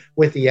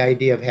with the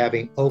idea of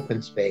having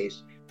open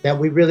space that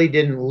we really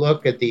didn't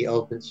look at the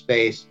open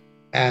space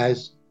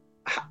as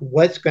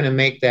what's going to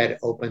make that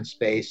open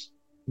space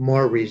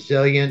more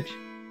resilient,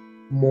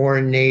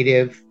 more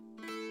native,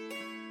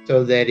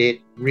 so that it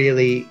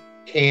really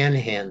can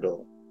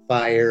handle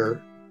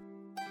fire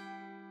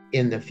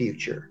in the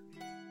future.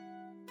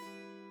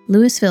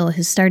 Louisville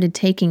has started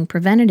taking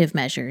preventative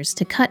measures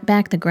to cut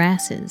back the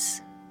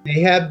grasses.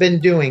 They have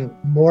been doing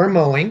more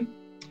mowing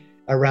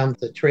around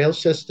the trail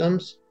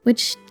systems,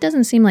 which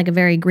doesn't seem like a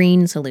very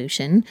green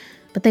solution,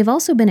 but they've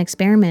also been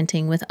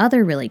experimenting with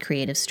other really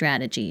creative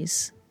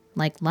strategies,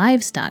 like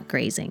livestock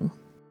grazing.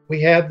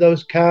 We have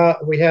those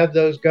goats,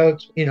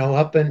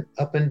 up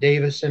in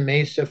Davis and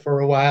Mesa for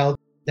a while.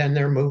 Then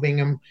they're moving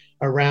them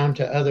around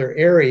to other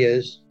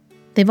areas.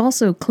 They've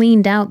also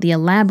cleaned out the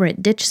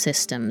elaborate ditch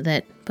system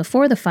that,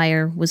 before the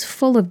fire, was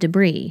full of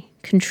debris,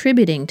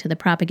 contributing to the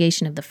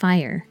propagation of the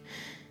fire.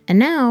 And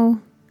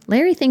now,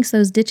 Larry thinks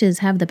those ditches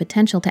have the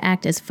potential to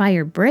act as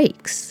fire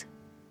breaks.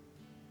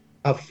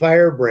 A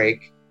fire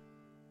break,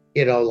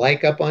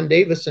 like up on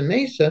Davis and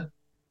Mesa,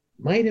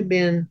 might have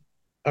been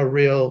a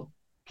real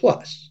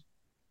plus,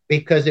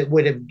 because it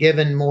would have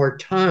given more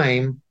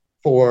time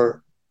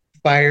for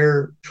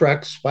fire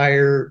trucks,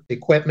 fire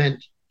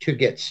equipment to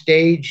get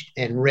staged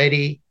and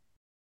ready.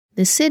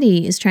 The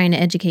city is trying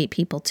to educate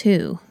people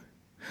too.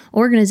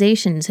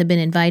 Organizations have been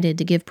invited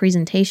to give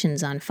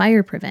presentations on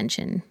fire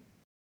prevention.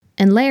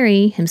 And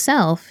Larry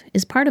himself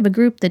is part of a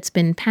group that's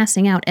been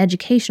passing out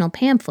educational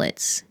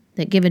pamphlets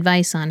that give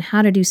advice on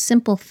how to do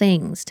simple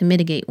things to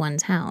mitigate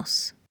one's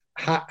house.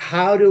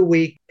 How do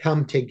we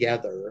come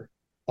together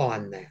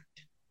on that?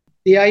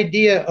 The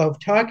idea of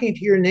talking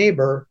to your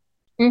neighbor.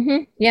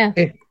 Mm-hmm. Yeah.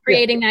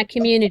 Creating that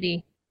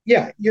community.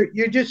 Yeah.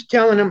 You're just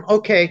telling them,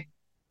 okay,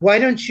 why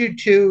don't you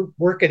two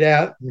work it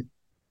out? And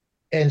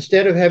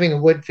instead of having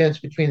a wood fence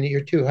between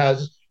your two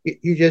houses,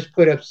 you just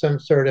put up some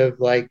sort of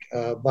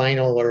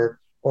vinyl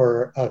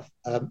or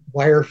a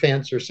wire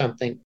fence or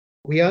something.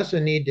 We also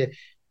need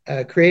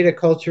to create a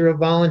culture of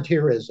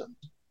volunteerism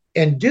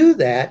and do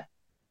that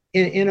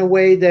in a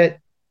way that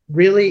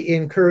really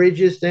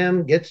encourages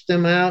them, gets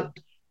them out,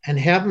 and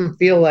have them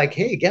feel like,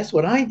 hey, guess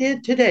what I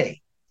did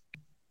today?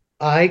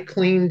 I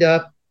cleaned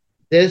up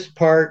this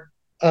part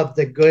of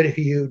the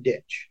Goodhue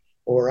ditch,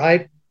 or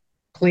I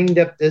cleaned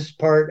up this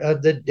part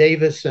of the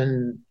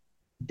Davison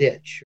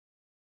ditch.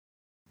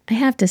 I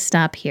have to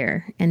stop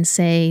here and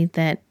say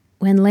that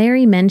when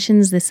Larry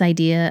mentions this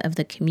idea of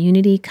the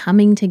community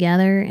coming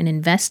together and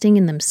investing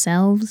in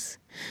themselves,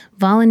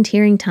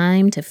 volunteering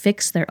time to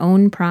fix their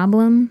own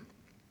problem,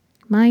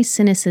 my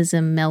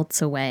cynicism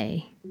melts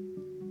away.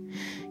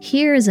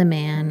 Here is a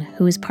man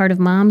who is part of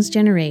Mom's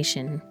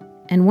generation,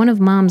 and one of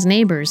Mom's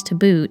neighbors to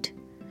boot,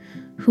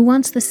 who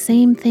wants the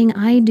same thing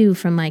I do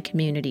from my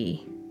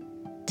community: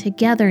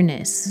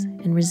 togetherness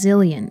and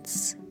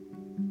resilience.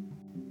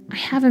 I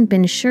haven't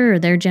been sure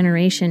their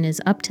generation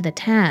is up to the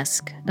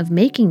task of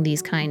making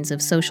these kinds of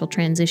social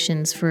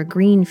transitions for a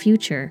green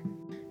future,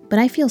 but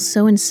I feel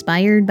so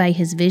inspired by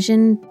his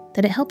vision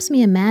that it helps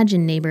me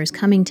imagine neighbors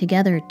coming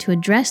together to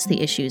address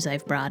the issues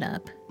I've brought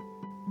up.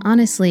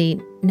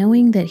 Honestly,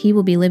 knowing that he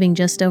will be living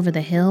just over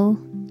the hill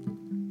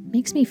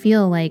makes me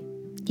feel like,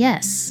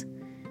 yes,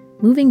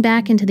 moving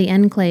back into the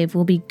enclave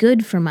will be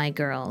good for my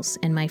girls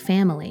and my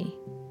family.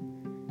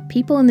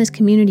 People in this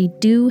community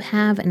do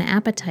have an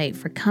appetite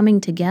for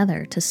coming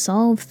together to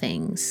solve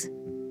things.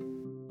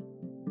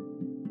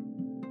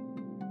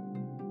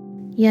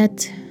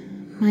 Yet,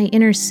 my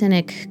inner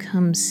cynic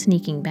comes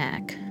sneaking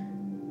back.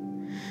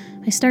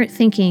 I start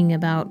thinking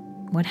about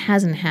what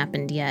hasn't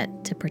happened yet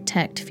to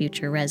protect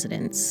future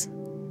residents.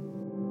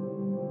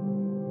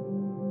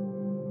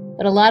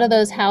 But a lot of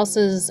those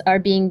houses are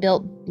being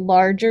built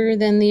larger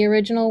than the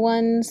original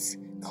ones,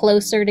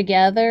 closer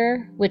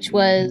together, which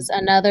was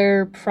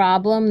another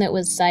problem that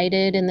was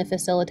cited in the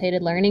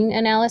facilitated learning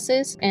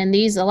analysis. And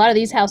a lot of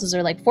these houses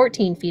are like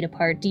 14 feet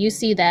apart. Do you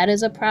see that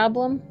as a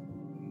problem?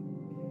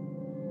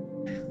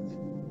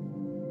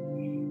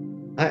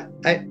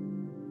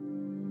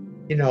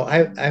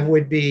 I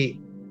would be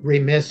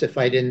remiss if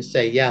I didn't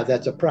say, yeah,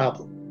 that's a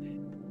problem.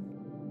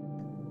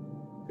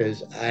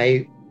 Because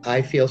I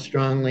feel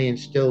strongly, and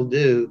still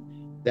do,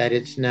 that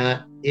it's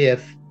not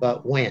if,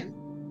 but when.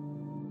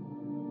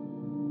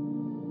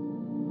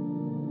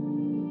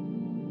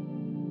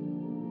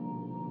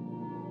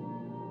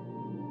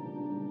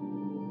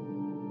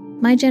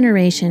 My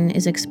generation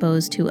is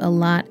exposed to a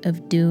lot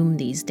of doom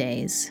these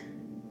days.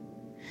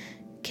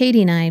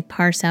 Katie and I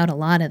parse out a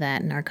lot of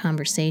that in our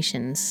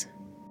conversations.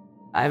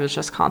 I was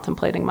just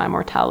contemplating my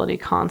mortality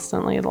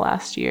constantly the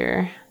last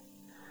year.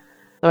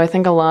 So I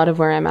think a lot of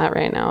where I'm at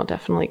right now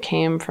definitely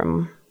came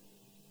from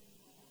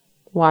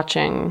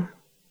watching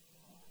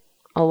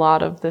a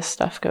lot of this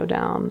stuff go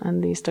down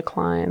and these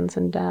declines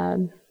in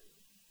Dad.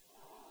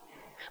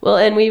 Well,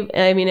 and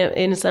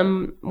in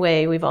some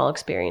way, we've all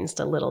experienced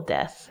a little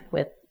death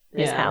with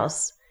his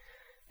house,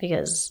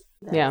 because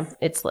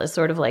it's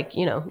sort of like,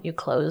 you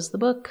close the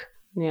book.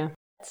 Yeah.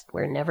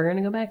 We're never going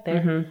to go back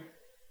there. Mm-hmm.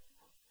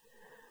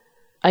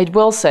 I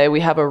will say we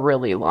have a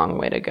really long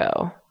way to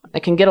go.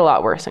 It can get a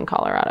lot worse in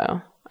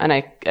Colorado. And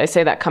I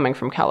say that coming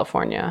from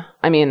California.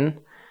 I mean,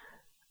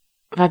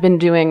 I've been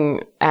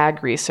doing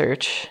ag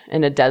research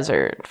in a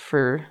desert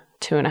for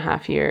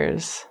 2.5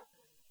 years.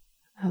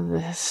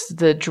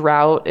 The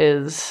drought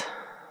is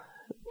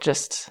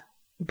just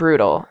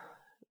brutal.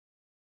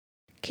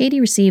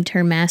 Katie received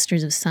her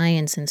Master's of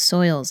Science in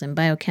Soils and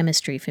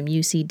Biochemistry from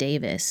UC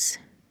Davis.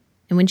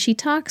 And when she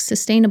talks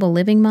sustainable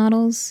living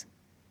models,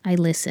 I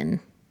listen.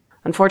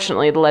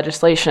 Unfortunately, the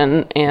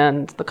legislation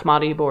and the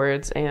commodity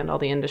boards and all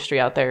the industry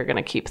out there are going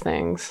to keep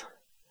things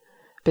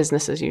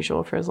business as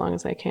usual for as long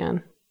as they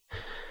can.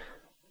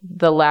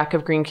 The lack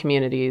of green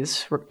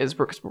communities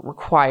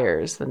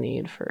requires the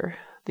need for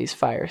these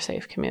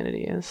fire-safe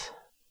communities.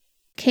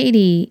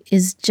 Katie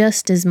is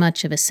just as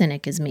much of a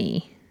cynic as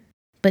me,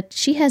 but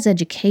she has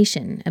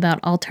education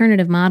about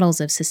alternative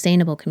models of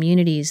sustainable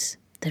communities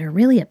that are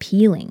really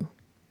appealing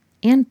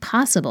and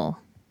possible.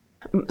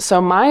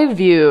 So my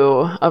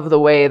view of the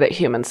way that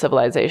human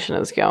civilization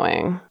is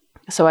going,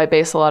 so I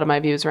base a lot of my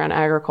views around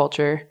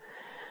agriculture,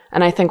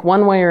 and I think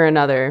one way or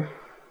another,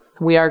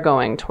 we are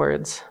going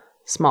towards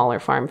smaller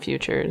farm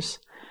futures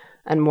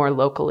and more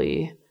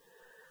locally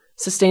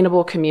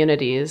sustainable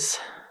communities.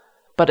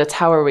 But it's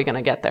how are we going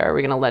to get there? Are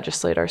we going to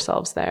legislate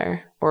ourselves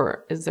there?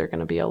 Or is there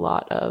going to be a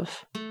lot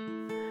of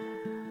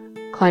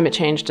climate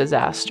change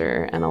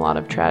disaster and a lot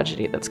of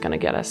tragedy that's going to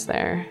get us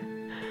there?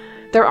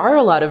 There are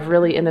a lot of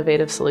really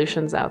innovative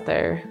solutions out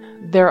there.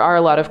 There are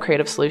a lot of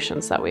creative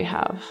solutions that we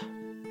have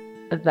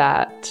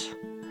that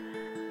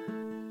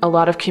a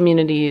lot of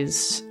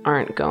communities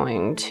aren't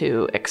going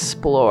to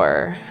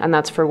explore. And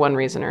that's for one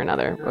reason or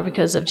another. Or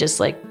because of just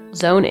like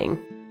zoning.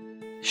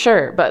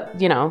 Sure, but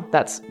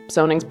that's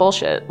zoning's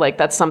bullshit. Like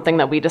that's something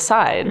that we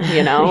decide,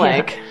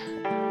 like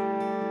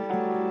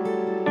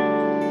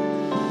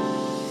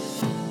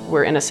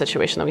we're in a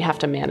situation that we have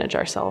to manage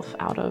ourselves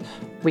out of.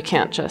 We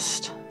can't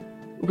just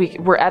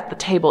we're at the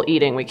table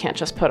eating. We can't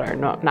just put our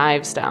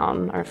knives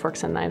down, our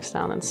forks and knives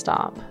down, and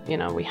stop.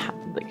 We have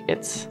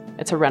it's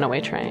a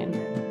runaway train.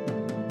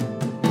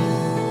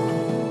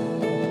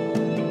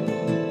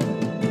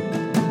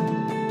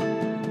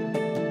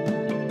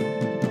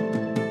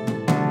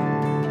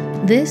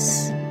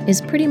 This is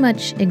pretty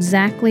much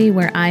exactly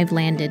where I've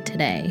landed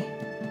today.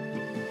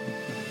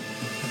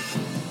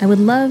 I would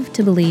love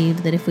to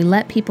believe that if we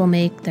let people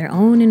make their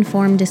own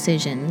informed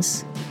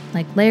decisions,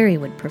 like Larry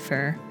would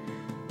prefer,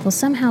 will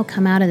somehow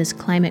come out of this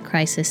climate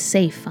crisis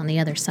safe on the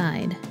other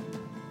side.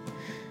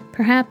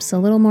 Perhaps a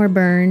little more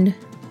burned,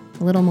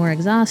 a little more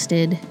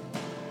exhausted,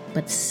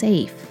 but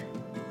safe.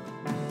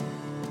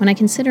 When I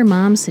consider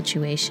Mom's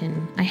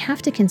situation, I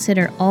have to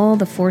consider all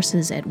the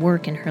forces at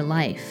work in her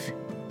life.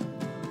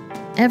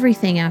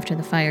 Everything after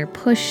the fire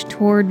pushed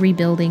toward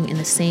rebuilding in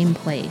the same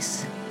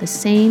place, the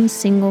same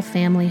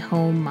single-family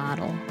home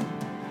model.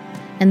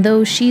 And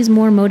though she's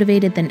more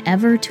motivated than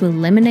ever to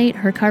eliminate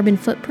her carbon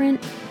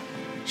footprint,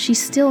 she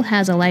still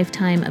has a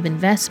lifetime of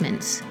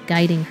investments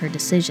guiding her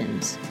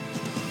decisions.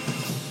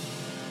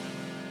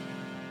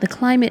 The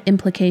climate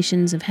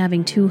implications of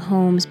having two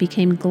homes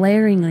became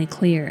glaringly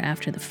clear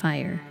after the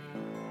fire.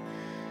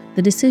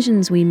 The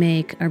decisions we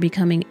make are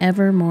becoming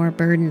ever more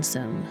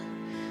burdensome.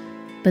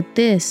 But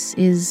this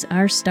is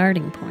our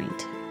starting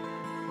point.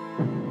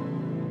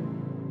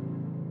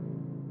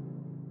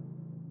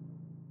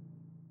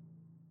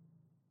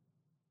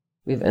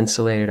 We've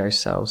insulated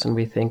ourselves and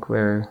we think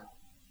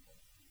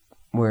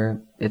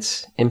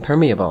it's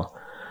impermeable.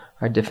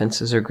 Our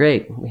defenses are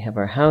great. We have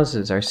our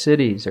houses, our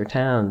cities, our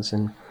towns,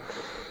 and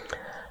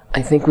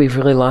I think we've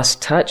really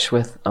lost touch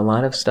with a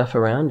lot of stuff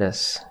around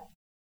us.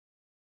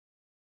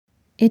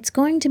 It's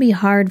going to be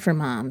hard for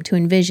Mom to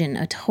envision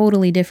a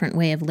totally different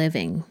way of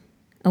living,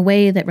 a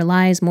way that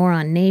relies more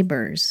on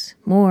neighbors,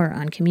 more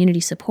on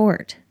community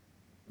support,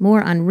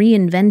 more on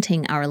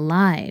reinventing our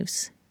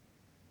lives.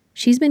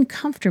 She's been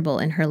comfortable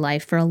in her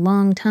life for a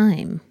long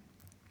time.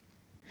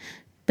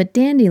 But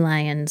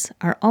dandelions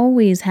are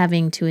always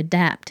having to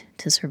adapt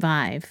to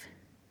survive.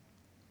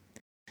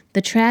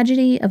 The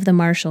tragedy of the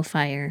Marshall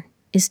Fire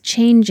is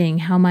changing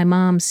how my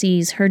mom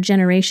sees her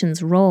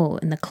generation's role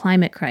in the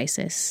climate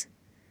crisis.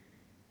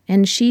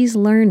 And she's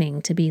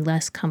learning to be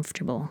less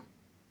comfortable.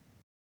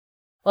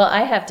 Well,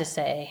 I have to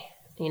say,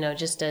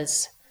 just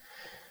as,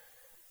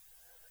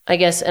 I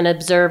guess, an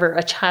observer,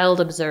 a child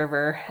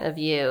observer of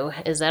you,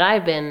 is that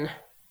I've been,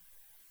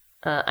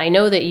 I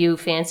know that you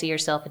fancy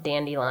yourself a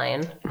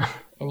dandelion,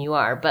 and you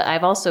are, but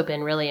I've also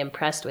been really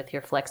impressed with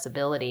your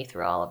flexibility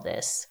through all of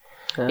this.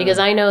 Because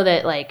I know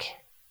that,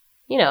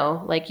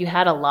 you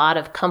had a lot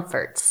of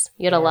comforts.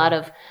 You had a lot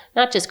of,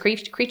 not just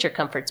creature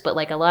comforts, but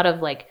a lot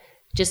of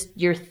just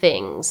your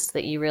things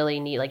that you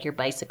really need, like your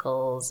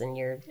bicycles and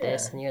your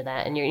this and your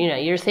that and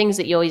your things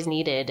that you always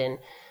needed. And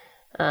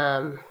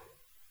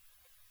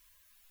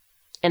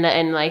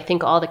I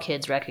think all the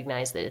kids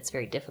recognize that it's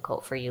very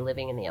difficult for you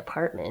living in the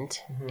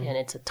apartment, and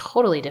it's a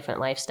totally different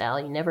lifestyle.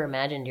 You never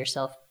imagined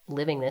yourself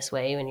living this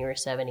way when you were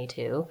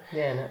 72.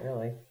 Yeah, not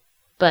really.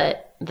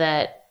 But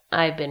that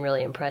I've been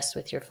really impressed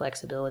with your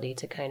flexibility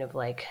to kind of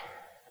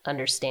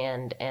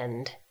understand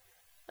and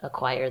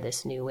acquire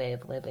this new way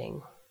of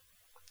living.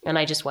 And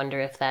I just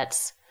wonder if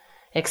that's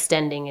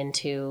extending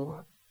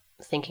into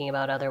thinking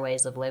about other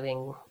ways of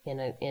living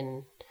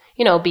in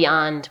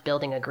beyond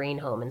building a green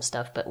home and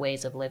stuff, but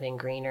ways of living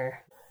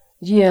greener.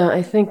 Yeah,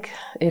 I think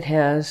it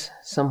has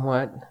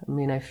somewhat. I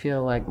mean, I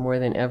feel like more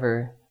than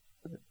ever,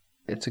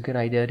 it's a good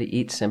idea to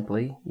eat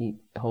simply, eat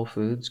whole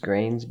foods,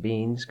 grains,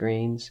 beans,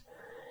 greens.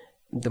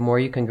 The more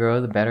you can grow,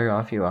 the better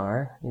off you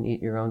are, and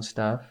eat your own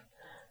stuff.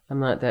 I'm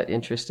not that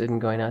interested in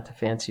going out to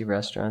fancy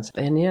restaurants.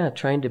 And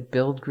trying to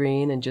build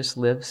green and just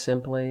live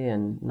simply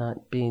and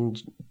not being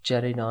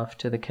jetted off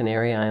to the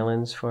Canary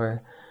Islands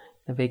for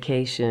a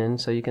vacation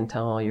so you can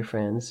tell all your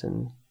friends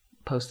and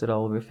post it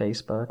all over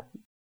Facebook.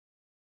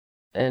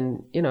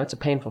 And, it's a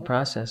painful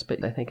process,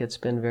 but I think it's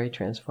been very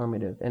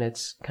transformative and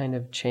it's kind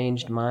of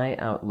changed my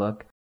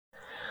outlook.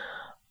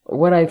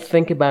 What I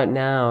think about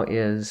now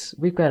is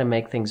we've got to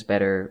make things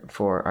better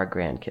for our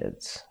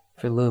grandkids.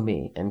 For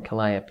Lumi and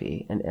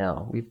Calliope and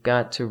Elle. We've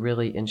got to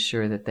really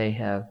ensure that they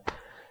have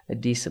a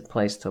decent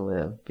place to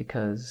live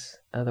because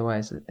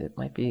otherwise it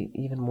might be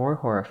even more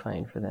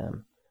horrifying for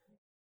them.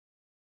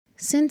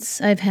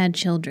 Since I've had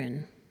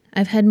children,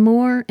 I've had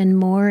more and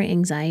more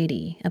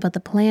anxiety about the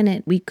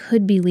planet we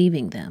could be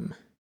leaving them.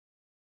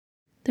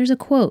 There's a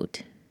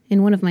quote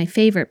in one of my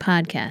favorite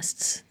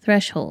podcasts,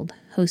 Threshold,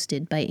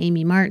 hosted by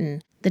Amy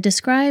Martin, that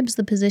describes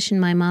the position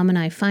my mom and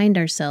I find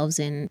ourselves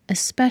in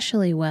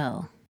especially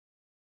well.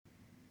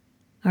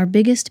 Our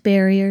biggest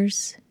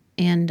barriers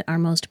and our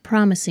most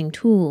promising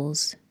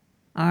tools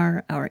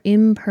are our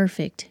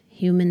imperfect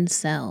human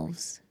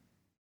selves.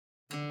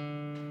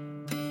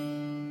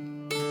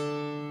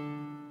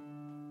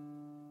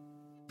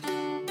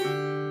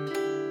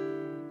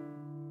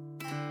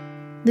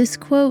 This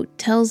quote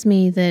tells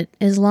me that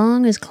as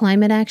long as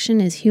climate action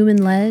is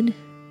human-led,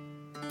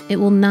 it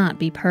will not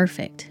be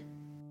perfect.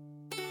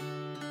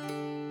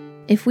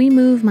 If we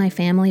move my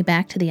family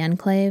back to the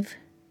enclave,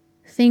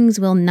 things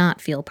will not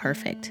feel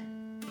perfect.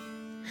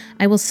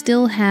 I will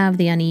still have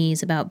the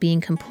unease about being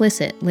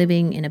complicit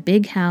living in a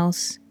big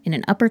house in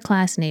an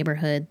upper-class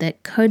neighborhood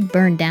that could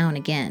burn down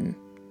again.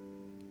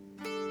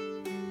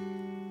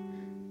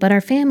 But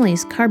our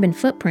family's carbon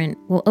footprint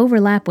will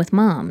overlap with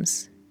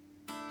Mom's,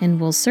 and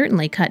we'll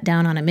certainly cut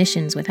down on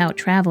emissions without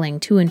traveling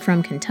to and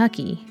from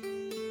Kentucky.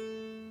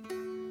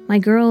 My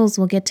girls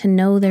will get to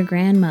know their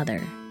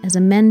grandmother as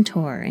a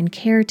mentor and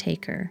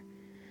caretaker,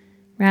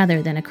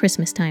 rather than a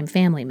Christmas time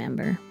family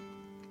member.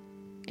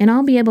 And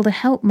I'll be able to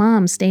help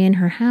Mom stay in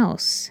her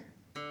house.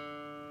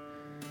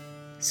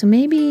 So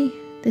maybe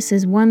this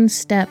is one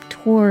step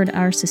toward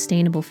our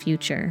sustainable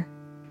future,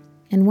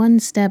 and one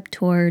step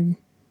toward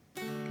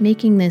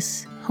making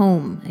this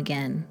home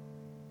again.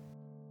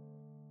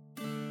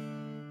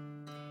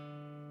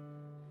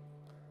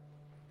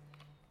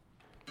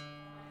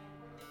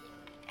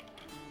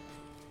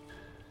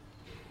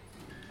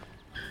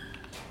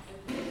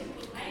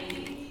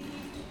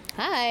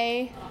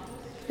 Hi.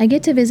 I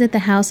get to visit the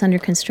house under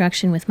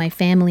construction with my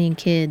family and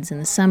kids in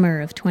the summer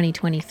of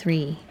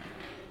 2023.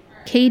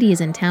 Katie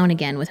is in town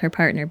again with her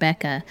partner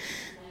Becca,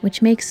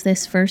 which makes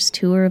this first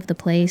tour of the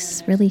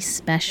place really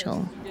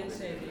special.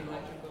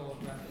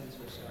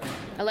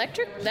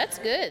 Electric? That's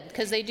good,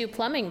 because they do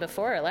plumbing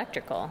before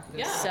electrical.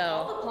 Yeah, so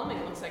all the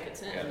plumbing looks like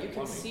it's in. You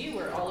can see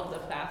where all of the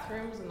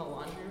bathrooms and the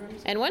laundry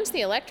rooms. And once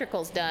the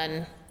electrical's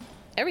done,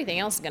 everything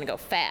else is going to go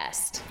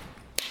fast.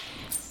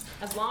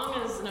 As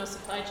long as no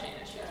supply chain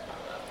issues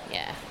pop up.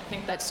 Yeah, I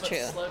think that's what's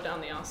true. Slowed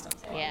down the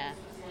Austins a lot. Yeah.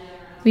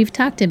 We've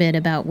talked a bit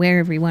about where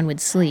everyone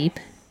would sleep.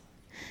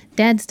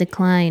 Dad's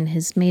decline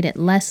has made it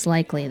less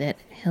likely that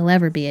he'll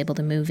ever be able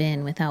to move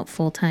in without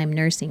full-time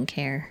nursing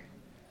care.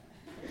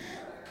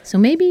 So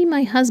maybe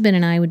my husband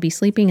and I would be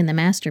sleeping in the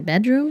master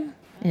bedroom,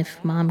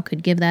 if Mom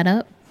could give that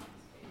up.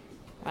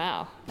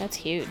 Wow, that's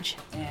huge.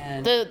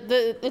 And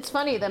It's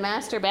funny, the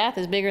master bath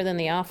is bigger than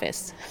the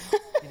office.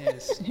 it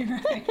is. You're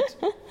right.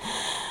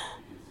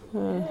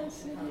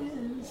 Yes, it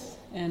is.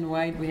 And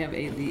why we have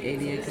the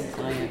ADA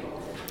compliant.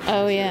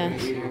 Oh, yeah.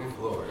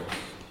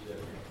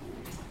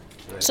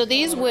 So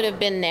these would have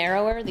been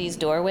narrower, these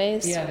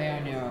doorways? Yeah, they are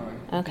narrower.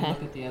 You Okay. can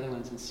look at the other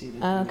ones and see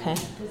that. Oh, okay.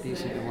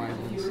 These are the wide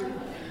ones.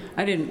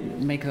 I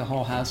didn't make the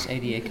whole house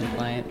ADA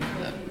compliant.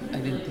 But I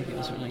didn't think it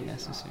was really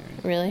necessary.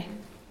 Really?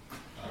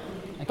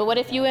 But what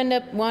if you end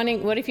up in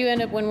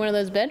one of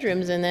those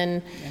bedrooms and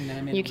then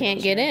you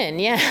can't get in?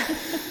 Yeah.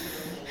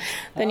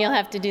 Then you'll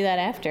have to do that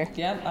after.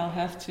 Yep, I'll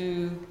have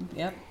to,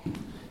 yep.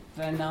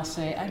 Then I'll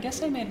say, I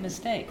guess I made a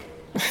mistake.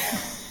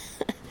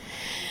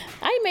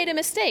 I made a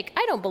mistake.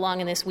 I don't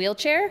belong in this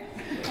wheelchair.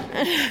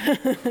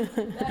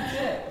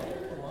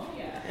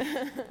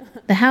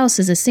 The house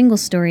is a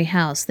single-story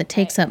house that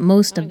takes up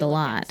most of the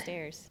lot.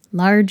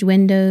 Large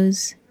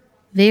windows,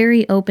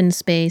 very open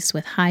space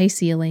with high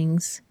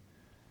ceilings.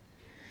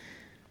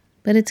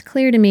 But it's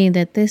clear to me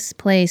that this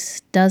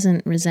place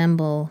doesn't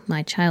resemble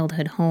my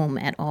childhood home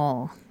at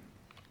all.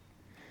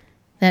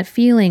 That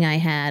feeling I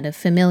had of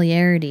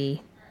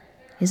familiarity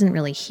isn't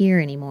really here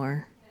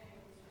anymore.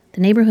 The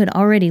neighborhood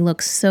already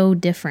looks so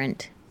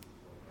different.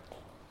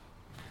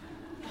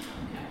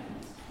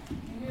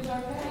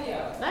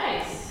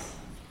 Nice.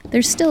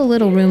 There's still a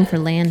little room for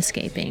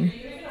landscaping.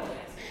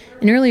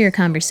 In earlier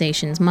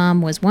conversations,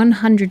 Mom was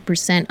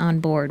 100% on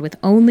board with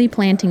only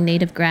planting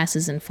native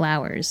grasses and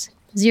flowers,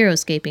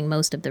 xeriscaping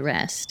most of the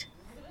rest.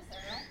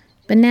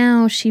 But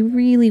now she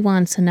really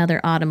wants another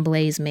autumn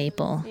blaze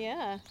maple.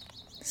 Yeah.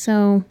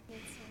 So,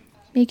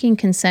 making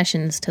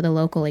concessions to the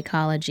local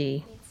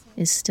ecology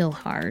is still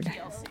hard.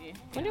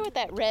 Wonder what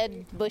that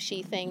red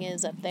bushy thing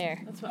is up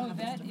there. It's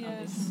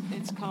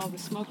called the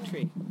smoke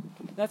tree.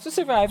 That's a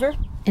survivor.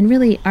 And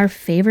really, our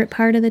favorite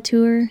part of the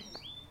tour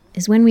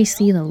is when we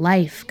see the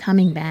life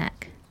coming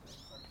back.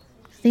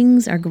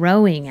 Things are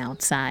growing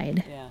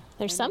outside. Yeah.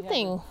 There's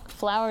something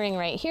flowering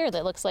right here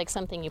that looks like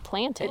something you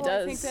planted. It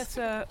does.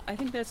 I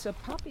think that's a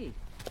poppy.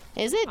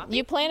 Is it?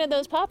 You planted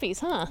those poppies,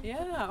 huh?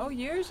 Yeah,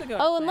 years ago.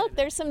 Oh, and look,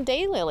 there's some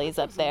daylilies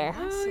up there.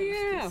 Oh,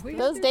 yeah.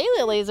 Those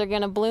daylilies are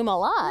going to bloom a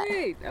lot.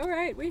 Great. All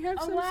right, we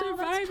have some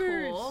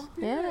survivors. Cool.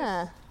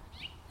 Yeah.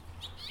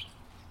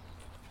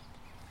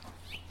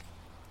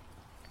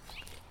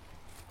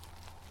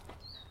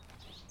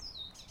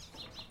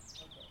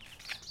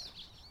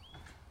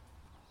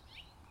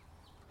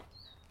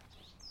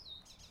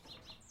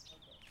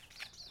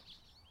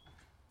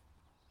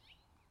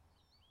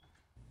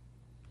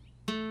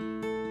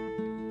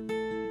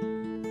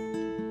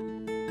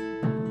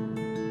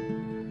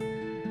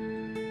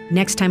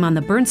 Next time on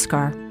The Burn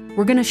Scar,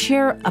 we're going to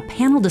share a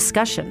panel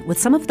discussion with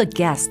some of the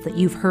guests that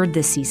you've heard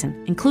this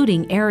season,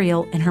 including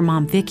Ariel and her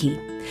mom, Vicky.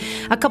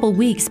 A couple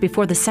weeks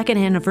before the second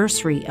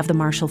anniversary of the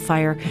Marshall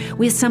Fire,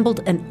 we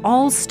assembled an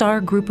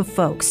all-star group of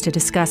folks to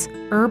discuss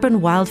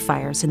urban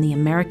wildfires in the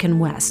American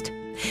West.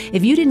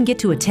 If you didn't get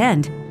to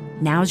attend,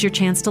 now's your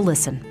chance to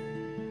listen.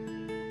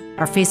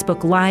 Our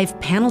Facebook Live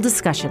panel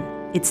discussion.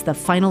 It's the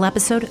final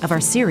episode of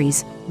our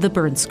series, The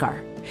Burn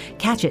Scar.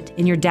 Catch it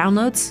in your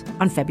downloads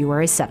on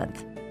February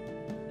 7th.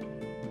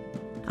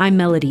 I'm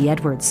Melody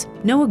Edwards.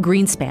 Noah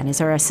Greenspan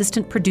is our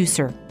assistant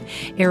producer.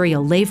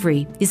 Ariel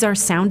Lavery is our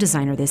sound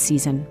designer this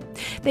season.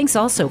 Thanks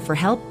also for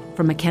help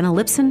from McKenna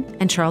Lipson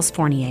and Charles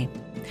Fournier.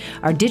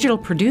 Our digital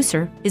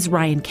producer is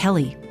Ryan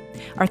Kelly.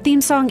 Our theme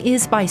song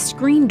is by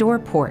Screen Door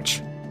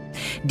Porch.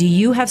 Do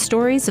you have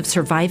stories of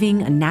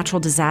surviving a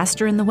natural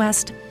disaster in the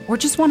West, or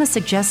just want to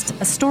suggest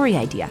a story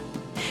idea?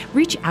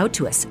 Reach out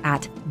to us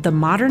at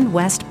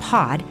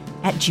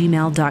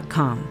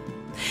themodernwestpod@gmail.com.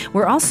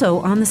 We're also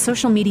on the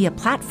social media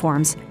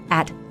platforms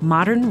at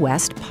Modern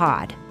West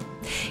Pod.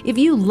 If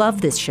you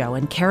love this show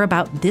and care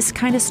about this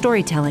kind of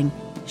storytelling,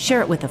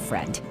 share it with a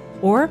friend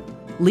or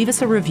leave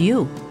us a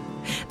review.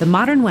 The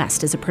Modern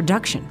West is a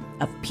production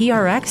of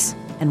PRX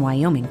and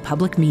Wyoming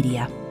Public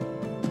Media.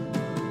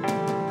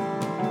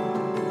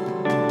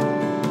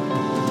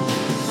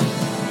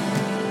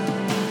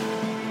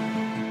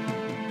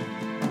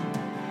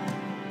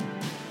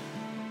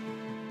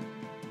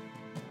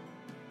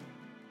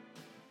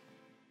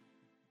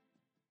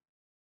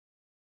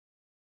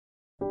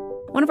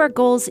 One of our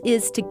goals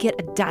is to get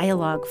a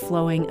dialogue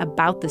flowing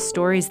about the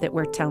stories that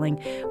we're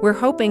telling. We're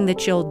hoping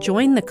that you'll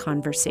join the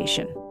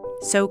conversation.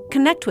 So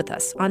connect with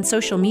us on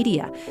social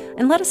media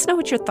and let us know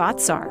what your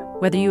thoughts are,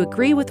 whether you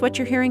agree with what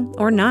you're hearing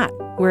or not.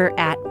 We're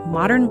at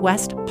Modern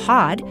West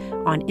Pod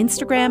on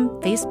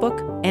Instagram,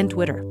 Facebook, and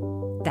Twitter.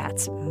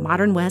 That's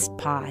Modern West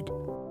Pod.